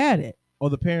 They had it. Oh,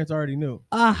 the parents already knew.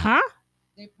 Uh-huh.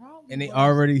 And they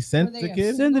already sent the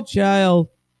kid? Send the child.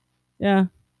 Yeah.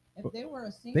 If they were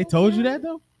a single They told you parent, that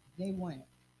though? They went.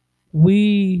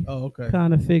 We okay.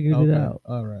 kind of figured it out.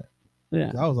 All right.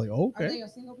 Yeah. I was like, okay. Are they a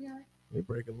single parent? They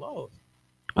breaking laws.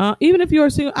 Even if you're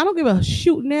a single, I don't give a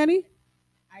shoot, nanny.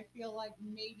 I feel like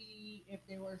maybe if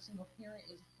they were a single parent,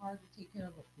 it's hard to take care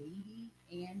of a baby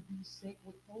and be sick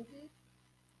with COVID.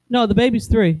 No, the baby's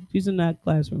 3. She's in that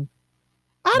classroom.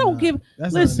 I don't give.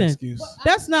 That's listen, not an excuse.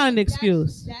 that's not an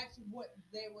excuse. That's what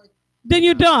they were. Then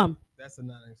you're dumb. That's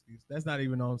not an excuse. That's not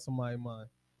even on somebody's mind.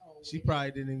 Oh, She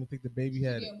probably didn't even think the baby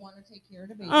had it. She didn't want to take care of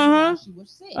the baby Uh-huh. while she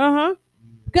was sick.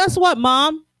 Guess what,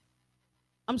 Mom?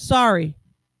 I'm sorry.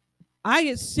 I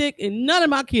get sick and none of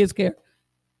my kids care.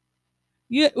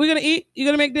 We're gonna eat. You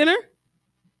gonna make dinner?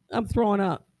 I'm throwing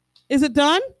up. Is it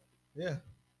done? Yeah.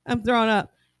 I'm throwing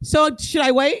up. So should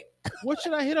I wait? What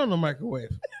should I hit on the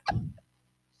microwave?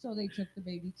 So they took the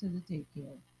baby to the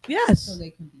daycare. Yes. So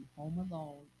they can be home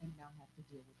alone and not have to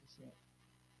deal with the shit.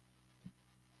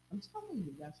 I'm telling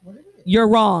you, that's what it is. You're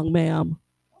wrong, ma'am.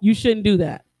 You shouldn't do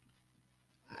that.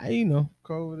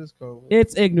 COVID is COVID.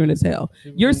 It's ignorant as hell.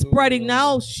 People You're do spreading it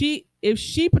now. If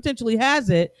she potentially has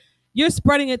it, you're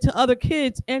spreading it to other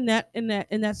kids in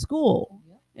that school,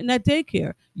 in that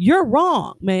daycare. You're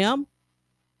wrong, ma'am.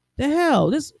 The hell,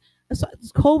 this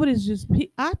COVID is just.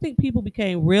 I think people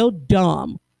became real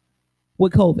dumb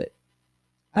with COVID.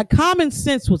 Like common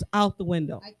sense was out the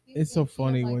window. It's so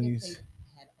funny when you.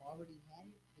 Had already had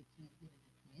it, they can't get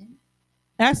it again.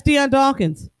 Ask Deion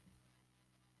Dawkins.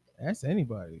 Ask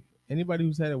anybody. Anybody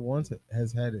who's had it once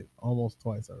has had it almost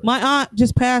twice already. My aunt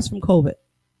just passed from COVID.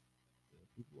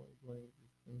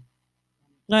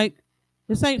 Like,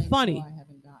 this ain't funny. I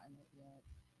haven't gotten it yet.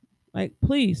 Like,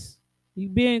 please, you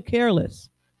being careless.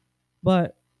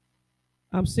 But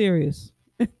I'm serious.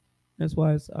 That's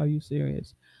why Are You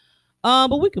Serious?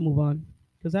 But we can move on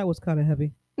because that was kind of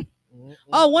heavy.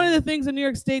 Oh, one of the things in New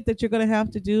York State that you're gonna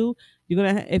have to do,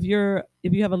 if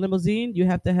you have a limousine, you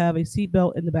have to have a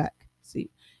seatbelt in the back seat.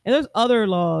 And there's other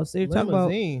laws. They're talking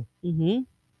about in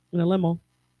a limo,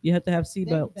 you have to have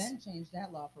seatbelts. Ben changed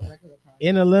that law for regular cars.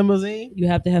 In a limousine, you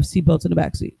have to have seatbelts in the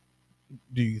back seat.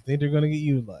 Do you think they're gonna get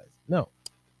utilized? No,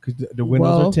 because the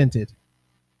windows are tinted.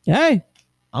 Hey,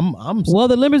 well,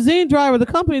 the limousine driver, the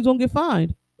company's gonna get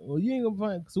fined. Well, you ain't gonna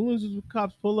find. As soon as the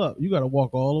cops pull up, you gotta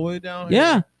walk all the way down here.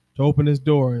 Yeah. To open this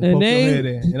door and poke your head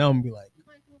in, and I'm gonna be like,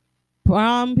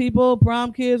 prom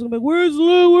kids gonna be, where's the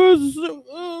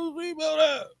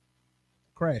seatbelt at?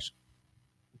 Crash.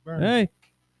 Burn. Hey,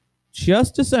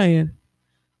 just a saying.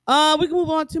 We can move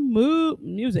on to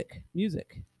music.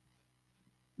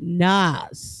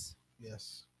 Nas.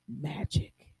 Yes.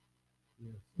 Magic.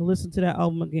 Yes. Listen to that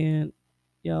album again,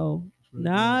 yo. Really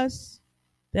Nas,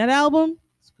 good. That album.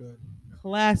 It's good.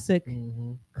 Classic.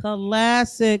 Mm-hmm.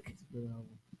 Classic. It's a good album.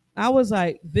 I was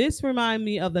like, this remind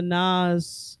me of the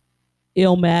Nas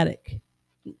Illmatic.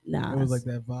 Nas. It was like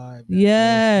that vibe.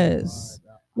 Yes.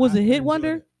 Vibe. Was it Hit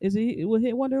Wonder? Was Hit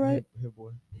Wonder right? Hit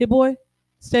Boy. Hit Boy.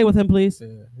 Stay with him, please.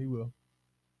 Yeah, he will.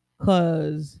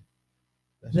 Cause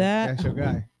that's your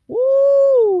guy.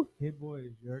 Woo! Hit Boy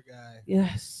is your guy.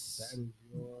 Yes. That is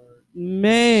your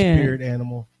man spirit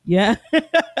animal. Yeah.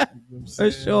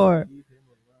 For sure.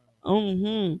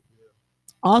 Mm-hmm.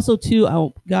 Also,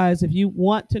 too, guys, if you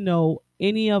want to know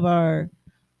any of our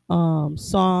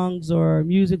songs or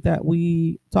music that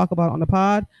we talk about on the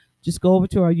pod, just go over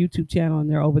to our YouTube channel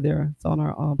and they're over there. It's on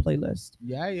our playlist.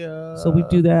 Yeah. So we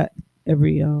do that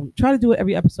every try to do it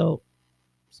every episode.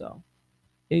 So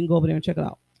you can go over there and check it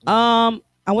out.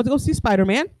 I went to go see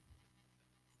Spider-Man.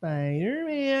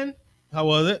 Spider-Man. How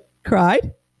was it?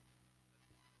 Cried.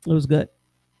 It was good.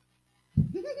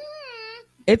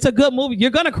 It's a good movie. You're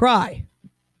gonna cry.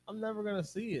 I'm never gonna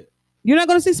see it. You're not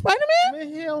gonna see Spider-Man?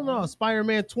 Man, hell no.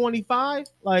 Spider-Man 25?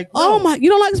 Like, Oh no. my! You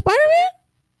don't like Spider-Man?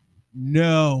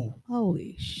 No.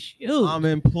 Holy shoot! I'm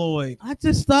employed. I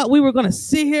just thought we were gonna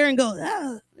sit here and go,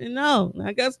 no,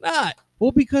 I guess not.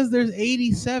 Well, because there's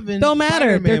 87. Don't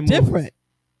matter. Spider-Man They're movies. different.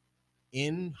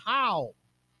 In how?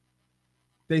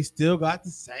 They still got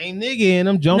the same nigga in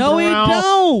them jumping No, around. he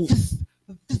don't.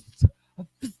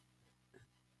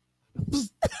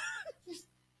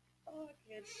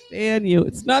 Stand you.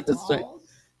 It's not the same.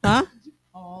 Huh?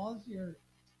 Pause your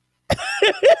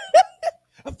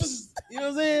You know what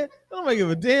I'm saying? I don't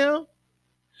give a damn.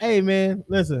 Hey man,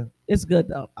 listen. It's good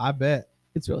though. I bet.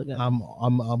 It's really good.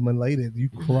 I'm elated. You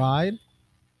cried?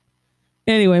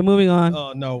 Anyway, moving on.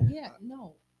 Oh no. yeah,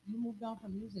 no. You moved on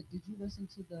from music. Did you listen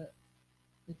to the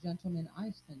gentleman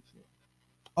I sent you?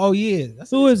 Oh yeah.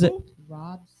 Who is it?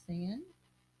 Rob Sand?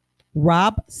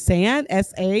 Rob Sand,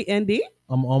 Sand.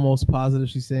 I'm almost positive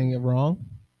she's saying it wrong.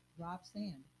 Rob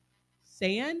Sand.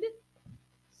 Sand.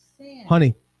 Sand.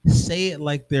 Honey, say it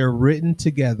like they're written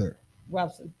together.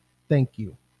 Robson. Thank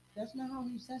you. That's not how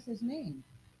he says his name.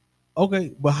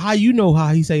 Okay, but how you know how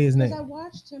he say his Because I name?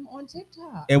 watched him on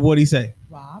TikTok. And what'd he say?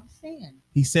 Rob Sand.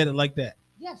 He said it like that.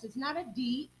 Yes, it's not a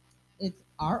D. It's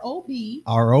ROB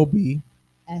R-O-B.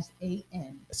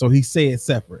 SAN. So he say it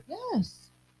separate. Yes.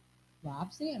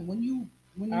 Rob Sand. When you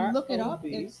look it up, R.O.B..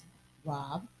 it's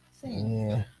Rob Sand.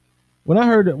 Yeah. When I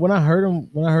heard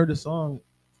the song,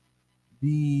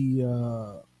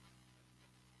 the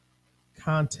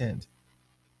content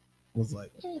was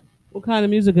like, What kind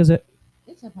of music is it?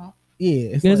 It's hip hop. yeah.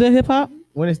 It's Is like, it hip hop?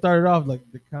 when it started off, like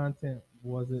the content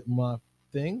wasn't my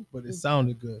thing, but it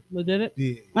sounded good. Did it?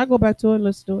 Yeah. I'll go back to it.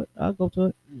 Let's do it. I'll go to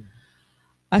it.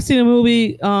 I seen a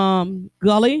movie,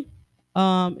 Gully.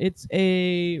 It's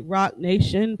a Rock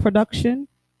Nation production.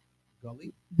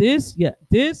 Gully.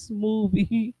 This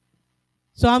movie.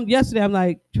 So yesterday I'm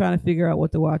like trying to figure out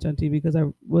what to watch on TV because I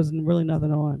wasn't really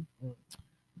nothing on.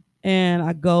 And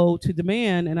I go to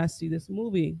demand and I see this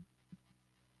movie.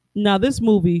 Now this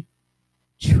movie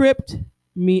tripped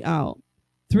me out.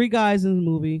 3 guys in the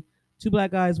movie, 2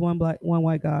 black guys, 1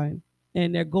 white guy.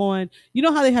 And they're going, you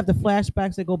know how they have the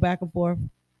flashbacks that go back and forth?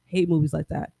 Hate movies like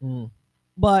that.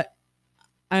 But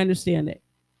I understand it.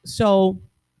 So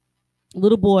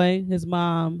little boy, his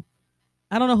mom,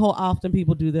 I don't know how often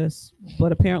people do this,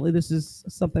 but apparently this is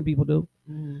something people do.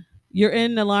 You're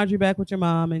in the laundry bag with your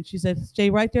mom and she says, stay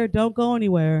right there, don't go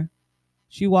anywhere.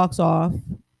 She walks off.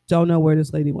 Don't know where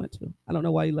this lady went to. I don't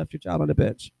know why you left your child on the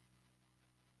bench.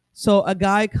 So a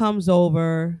guy comes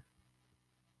over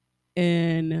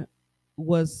and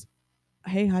was,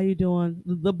 hey, how you doing?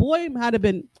 The boy had to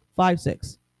been 5,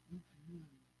 6.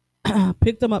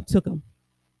 Picked him up, took him.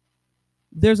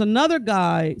 There's another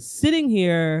guy sitting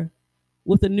here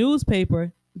with a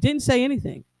newspaper, didn't say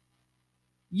anything.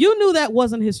 You knew that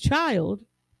wasn't his child,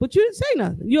 but you didn't say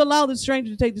nothing. You allowed this stranger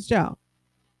to take this child.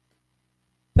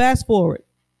 Fast forward.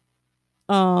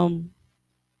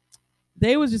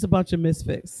 They was just a bunch of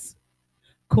misfits.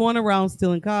 Going around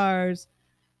stealing cars,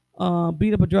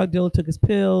 beat up a drug dealer, took his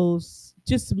pills,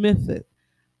 just misfit.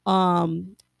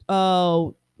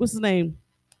 What's his name?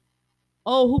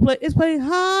 Oh, who played? It's playing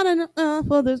hard enough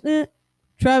for this.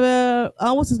 Trevor.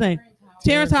 What's his name?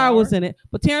 Terrence Howard was in it,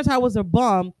 but Terrence Howard was a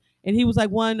bum, and he was like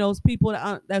one of those people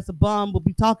that's a bum will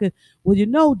be talking. Well, you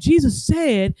know, Jesus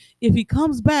said if he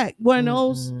comes back, one of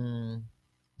those.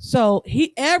 So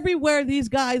he everywhere these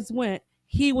guys went,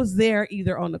 he was there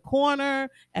either on the corner,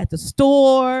 at the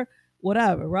store,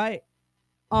 whatever, right?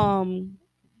 Neighborhood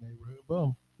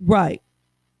bum. Right.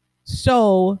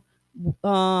 So,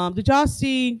 did y'all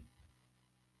see?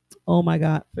 Oh my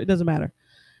God, it doesn't matter.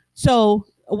 So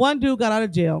one dude got out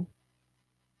of jail,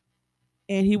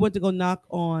 and he went to go knock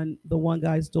on the one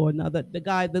guy's door. Now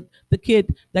the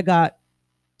kid that got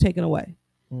taken away,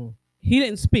 he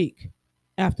didn't speak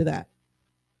after that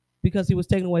because he was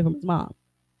taken away from his mom.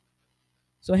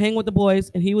 So hang with the boys,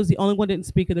 and he was the only one that didn't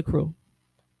speak of the crew.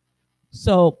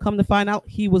 So come to find out,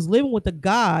 he was living with the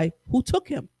guy who took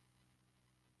him.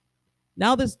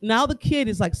 Now the kid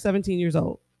is like 17 years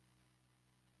old,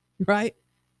 right?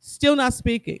 Still not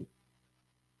speaking.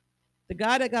 The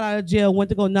guy that got out of jail went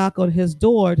to go knock on his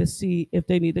door to see if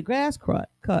they need the grass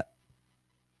cut.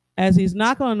 As he's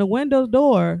knocking on the window,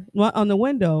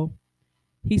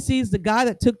 he sees the guy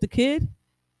that took the kid.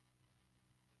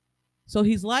 So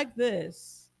he's like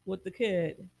this with the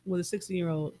kid, with a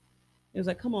 16-year-old. He was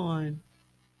like, come on.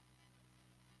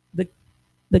 The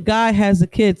guy has the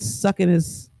kid sucking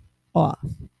his off.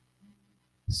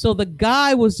 So the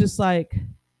guy was just like,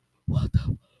 what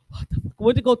the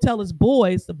went to go tell his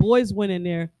boys. The boys went in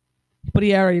there, but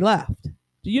he already left.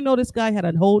 Do you know this guy had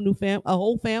a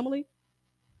whole family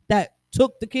that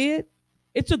took the kid?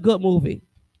 It's a good movie.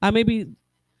 I may be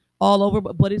all over,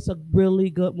 but it's a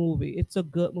really good movie. It's a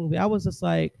good movie. I was just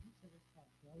like,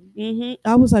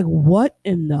 I was like, what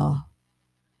in the?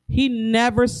 He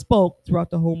never spoke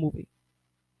throughout the whole movie.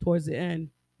 Towards the end,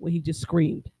 when he just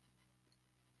screamed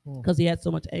because he had so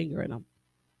much anger in him.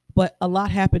 But a lot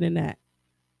happened in that.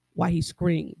 Why he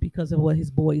screamed because of what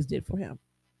his boys did for him.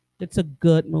 It's a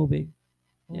good movie.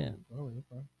 Yeah.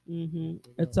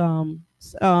 It's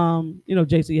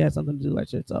JC had something to do with that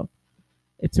shit, so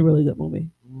it's a really good movie.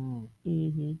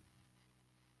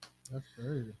 That's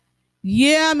crazy.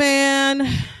 Yeah, man.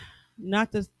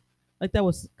 Not this. Like that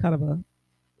was kind of a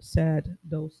sad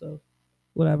dose of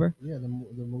whatever. Yeah, the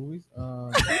movies.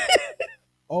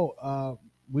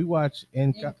 We watched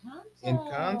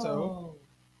Encanto,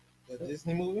 the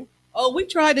Disney movie. Oh, we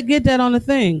tried to get that on the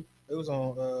thing. It was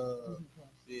on.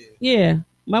 Yeah,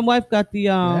 my wife got the.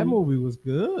 That movie was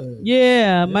good.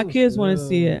 Yeah, my kids want to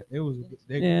see it. It was.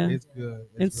 It's good.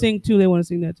 And Sing too. They want to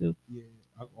sing that too. Yeah.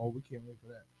 We can't wait for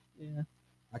that. Yeah.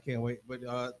 I can't wait. But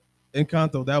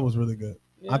Encanto, that was really good.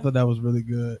 Yeah. I thought that was really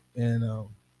good, and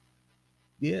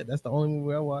yeah, that's the only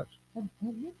movie I watched. Have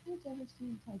your kids ever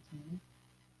seen Titanic?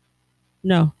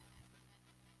 No.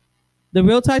 The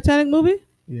real Titanic movie?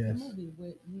 Yes. The movie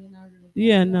with Leonardo DiCaprio.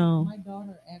 Yeah, no. My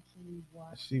daughter actually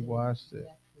watched She watched it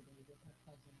yesterday with her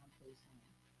cousin on FaceTime.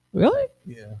 Really?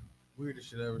 Yeah. Weirdest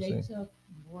shit ever They seen. took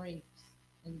breaks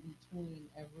in between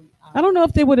every hour. I don't know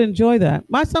if they would enjoy that.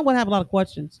 My son would have a lot of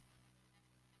questions.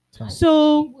 Tons.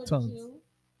 So, She would Tons.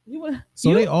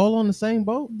 too. They all on the same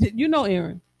boat? You know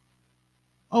Aaron.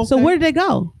 Okay. So where did they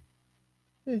go?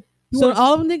 Hey, So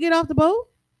all of them didn't get off the boat?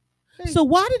 Hey. So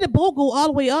why did the boat go all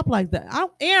the way up like that?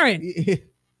 Aaron.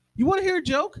 You want to hear a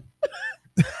joke?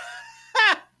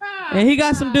 And he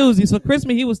got some doozies. For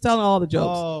Christmas, he was telling all the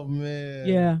jokes. Oh, man.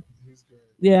 Yeah. He's great.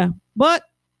 Yeah. But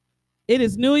it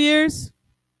is New Year's.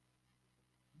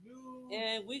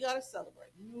 And we got to celebrate.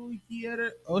 New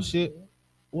Year. Oh, shit.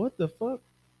 What the fuck?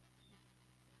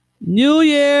 New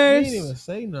You Year's. didn't even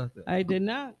say nothing. I did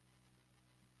not.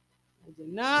 You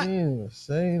didn't even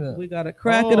say nothing. We got to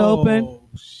crack it open. Oh,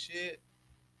 shit.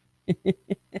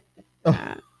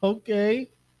 Okay.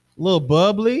 A little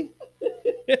bubbly.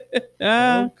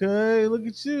 Okay, look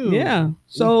at you. Yeah.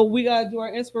 So we got to do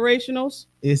our inspirationals.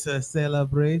 It's a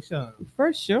celebration.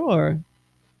 For sure.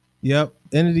 Yep.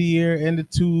 End of the year, end of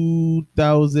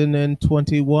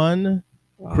 2021.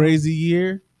 Wow. Crazy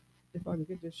year. If I can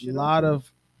get this shit A lot open. of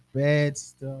bad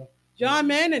stuff. John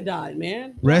Madden died,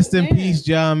 man. Rest in Madden. peace,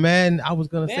 John Madden. I was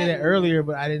going to say that Madden. earlier,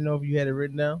 but I didn't know if you had it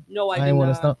written down. No, I didn't did want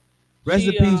to not. stop. Rest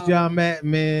in peace, John Madden,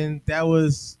 man. That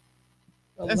was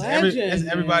that's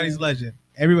everybody's legend.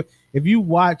 Everybody, if you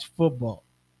watch football,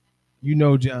 you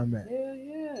know John Madden.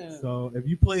 Yeah. So if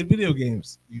you played video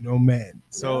games, you know Madden.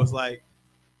 So it's like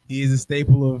he is a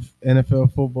staple of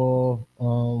NFL football.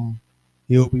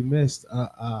 He'll be missed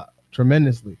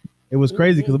tremendously. It was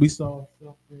crazy because we saw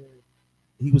stuff there.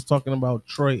 He was talking about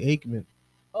Troy Aikman.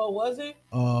 Oh, was it?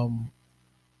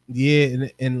 Yeah,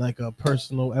 in like a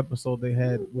personal episode they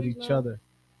had with each other,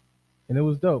 and it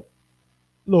was dope.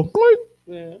 Little clink.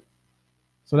 Yeah.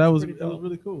 So that was Pretty dope.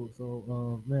 really cool.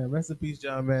 So man, rest in peace,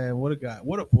 John Madden. What a guy.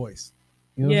 What a voice.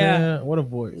 You know what Yeah. I'm saying? What a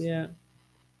voice. Yeah.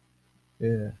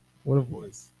 Yeah. What a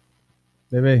voice.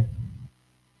 Baby.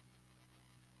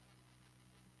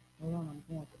 Hold on, I'm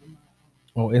going through my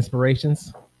Oh,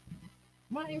 inspirations.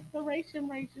 My inspiration.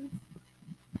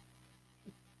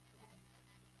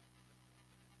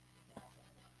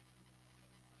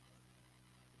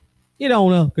 Get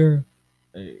on up, girl.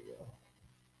 There you go.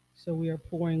 So we are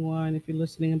pouring wine if you're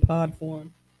listening in pod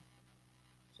form.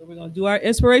 So we're gonna do our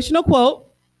inspirational quote.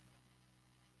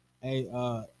 Hey,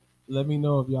 let me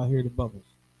know if y'all hear the bubbles.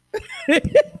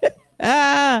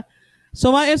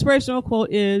 So my inspirational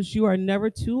quote is: "You are never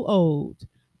too old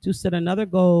to set another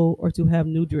goal or to have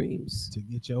new dreams." To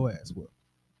get your ass whooped.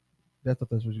 That's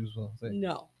what you was going to say.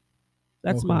 No,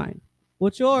 that's Okay. mine.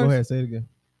 What's yours? Go ahead, say it again.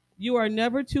 You are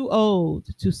never too old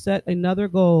to set another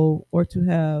goal or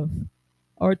to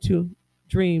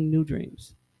dream new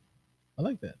dreams. I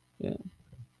like that. Yeah.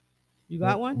 You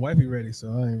got one? Wifey ready, so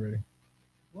I ain't ready.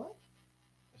 What?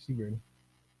 She ready.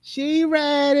 She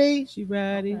ready. She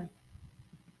ready. Okay.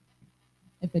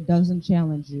 If it doesn't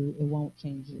challenge you, it won't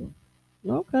change you.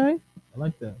 Okay. I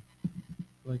like that.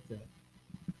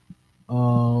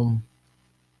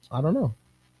 I don't know.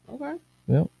 Okay.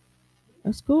 Yep.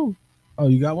 That's cool. Oh,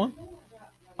 you got one?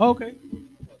 Oh, okay.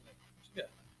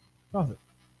 Toss it.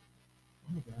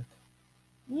 Oh my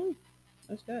God.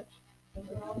 That's catch.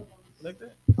 Like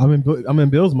that. I'm in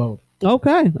Bill's mode.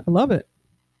 Okay. I love it.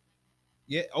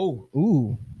 Yeah. Oh.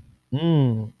 Ooh.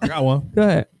 I got one. Go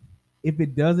ahead. If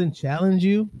it doesn't challenge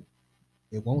you,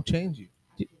 it won't change you.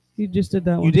 You just did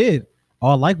that one. You did. Oh,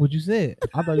 I like what you said.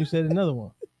 I thought you said another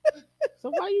one.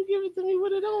 So why you give it to me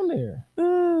with it on there?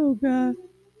 Oh, God.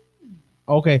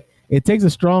 Okay. It takes a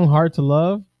strong heart to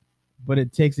love, but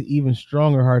it takes an even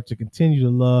stronger heart to continue to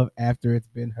love after it's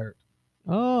been hurt.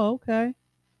 Oh, okay.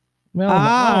 Man,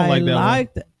 I don't like that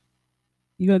like that.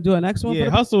 You going to do a next one? Yeah,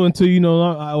 hustle until you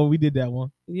know. We did that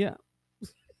one. Yeah.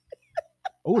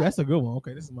 Oh, that's a good one.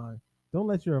 Okay, this is mine. Don't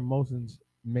let your emotions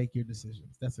make your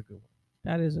decisions. That's a good one.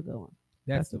 That is a good one.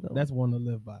 That's a good that's one to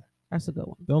live by. That's a good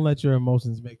one. Don't let your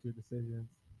emotions make your decisions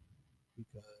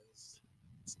because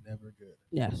it's never good.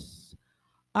 Yes.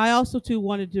 I also too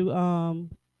wanted to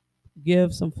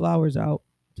give some flowers out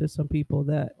to some people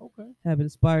that have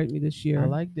inspired me this year. I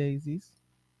like daisies.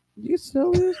 You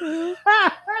still is, man?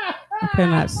 I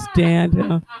cannot stand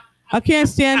him. I can't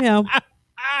stand him.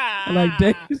 I like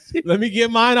daisies. Let me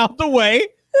get mine out the way.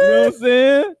 You know what I'm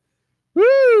saying?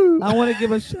 Woo! I want to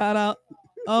give a shout out.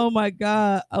 Oh my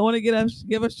God. I want to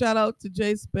give a shout out to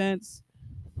Jay Spence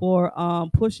for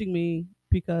pushing me,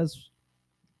 because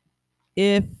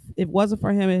if it wasn't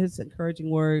for him and his encouraging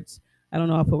words, I don't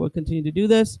know if I would continue to do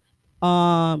this.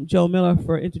 Joe Miller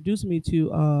for introducing me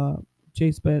to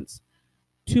Jay Spence,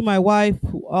 to my wife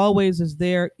who always is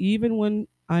there, even when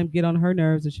I get on her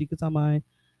nerves and she gets on mine.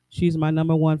 She's my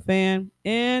number one fan.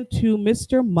 And to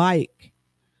Mr. Mike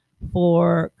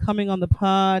for coming on the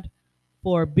pod,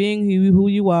 for being who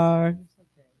you are,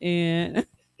 and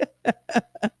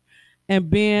and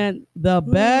being the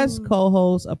best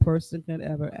co-host a person can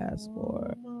ever ask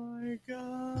for. Oh my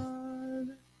God.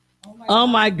 Oh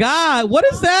my God. What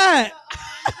is that?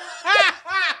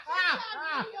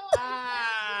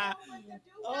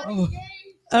 Oh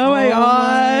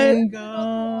my God.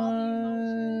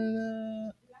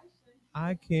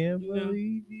 I can't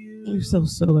believe you. You're so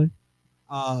silly.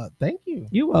 Thank you.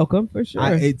 You're welcome, for sure.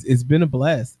 It's been a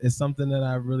blast. It's something that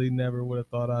I really never would have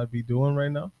thought I'd be doing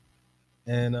right now,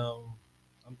 and I'm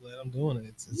glad I'm doing it.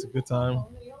 It's a good time.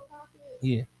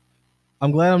 Yeah,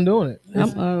 I'm glad I'm doing it.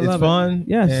 It's fun.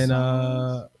 Yes,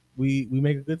 and we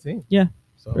make a good team. Yeah,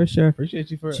 so for sure.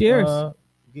 Appreciate you for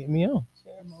getting me on.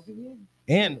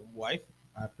 And wife,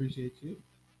 I appreciate you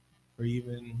for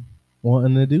even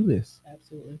wanting to do this.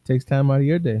 Absolutely. Takes time out of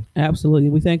your day. Absolutely.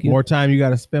 We thank you. More time you got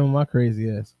to spend with my crazy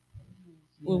ass.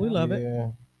 Well, we love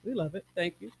it. We love it.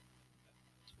 Thank you.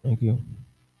 Thank you.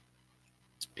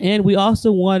 And we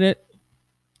also wanted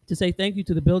to say thank you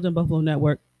to the Building Buffalo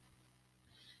Network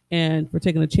and for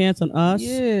taking a chance on us.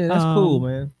 Yeah, that's cool,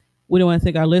 man. We don't want to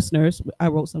thank our listeners. I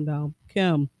wrote some down.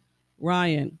 Kim,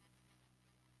 Ryan,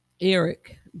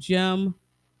 Eric, Jim,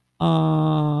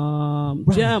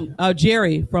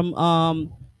 Jerry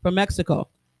from Mexico.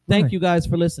 Thank you guys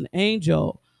for listening.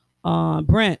 Angel,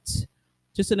 Brent,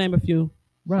 just to name a few.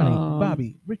 Ronnie,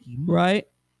 Bobby, Ricky, right?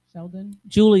 Sheldon,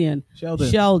 Julian,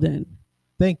 Sheldon.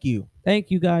 Thank you.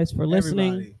 Thank you guys for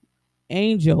listening. Everybody.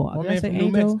 Angel, did I say Angel?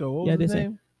 New Mexico. What was his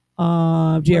name?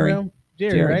 Jerry.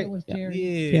 Jerry, right? It was Jerry.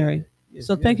 Yeah. Jerry.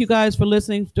 So thank you guys for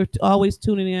listening, for always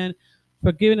tuning in,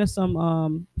 for giving us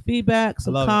some feedback,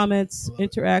 some comments,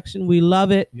 interaction. We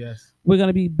love it. Yes. We're going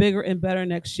to be bigger and better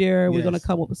next year. Yes. We're going to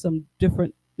come up with some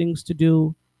different things to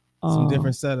do. Some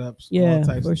different setups. Yeah, all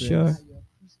types for of sure. things.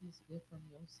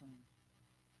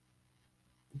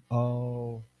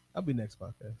 Oh, I'll be next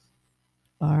podcast.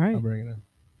 All right. I'll bring it in.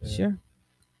 Yeah. Sure.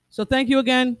 So thank you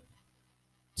again.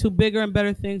 To bigger and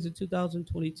better things in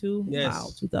 2022. Yes. Wow,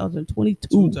 2022.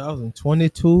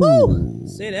 2022. Woo!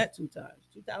 Say that 2 times.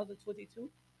 2022.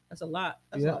 That's a lot.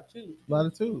 That's a lot of twos. A lot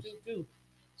of twos. Two.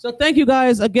 So thank you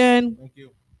guys again. Thank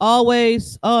you.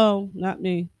 Always. Oh, not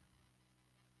me.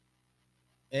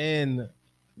 And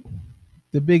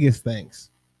the biggest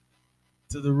thanks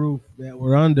to the roof that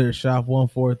we're under, Shop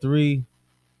 143,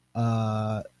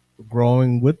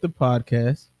 growing with the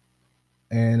podcast.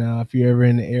 And if you're ever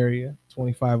in the area,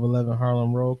 2511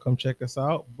 Harlem Road, come check us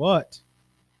out. But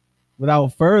without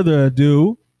further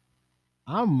ado,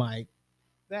 I'm Mike.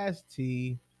 That's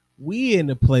T. We in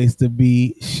the place to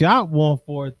be. Shop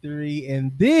 143,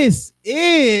 and this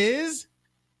is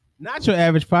Not Your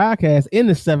Average Podcast in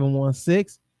the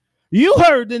 716. You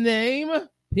heard the name.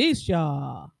 Peace,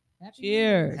 y'all. Happy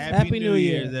Cheers. Happy New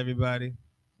Year's, everybody.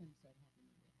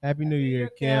 Happy New Year,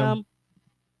 Kim.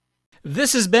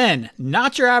 This has been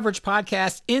Not Your Average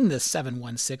Podcast in the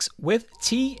 716 with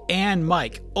T and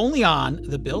Mike, only on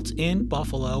the Built-in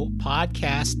Buffalo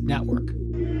Podcast Network.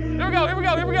 Here we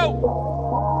go.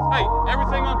 Hey,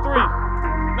 everything on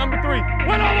 3. Number 3.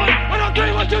 1 on 1. 1 on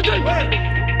 3. 1, 2, 3.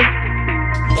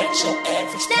 Not Your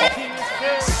Average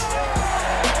Podcast.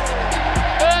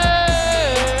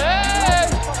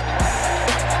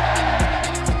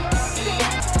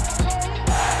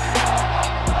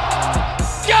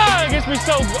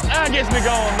 That gets me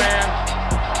going, man.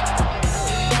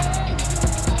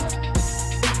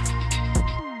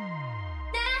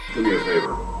 Do me a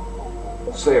favor.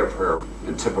 Say a prayer,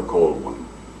 the typical one.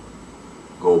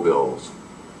 Go Bills.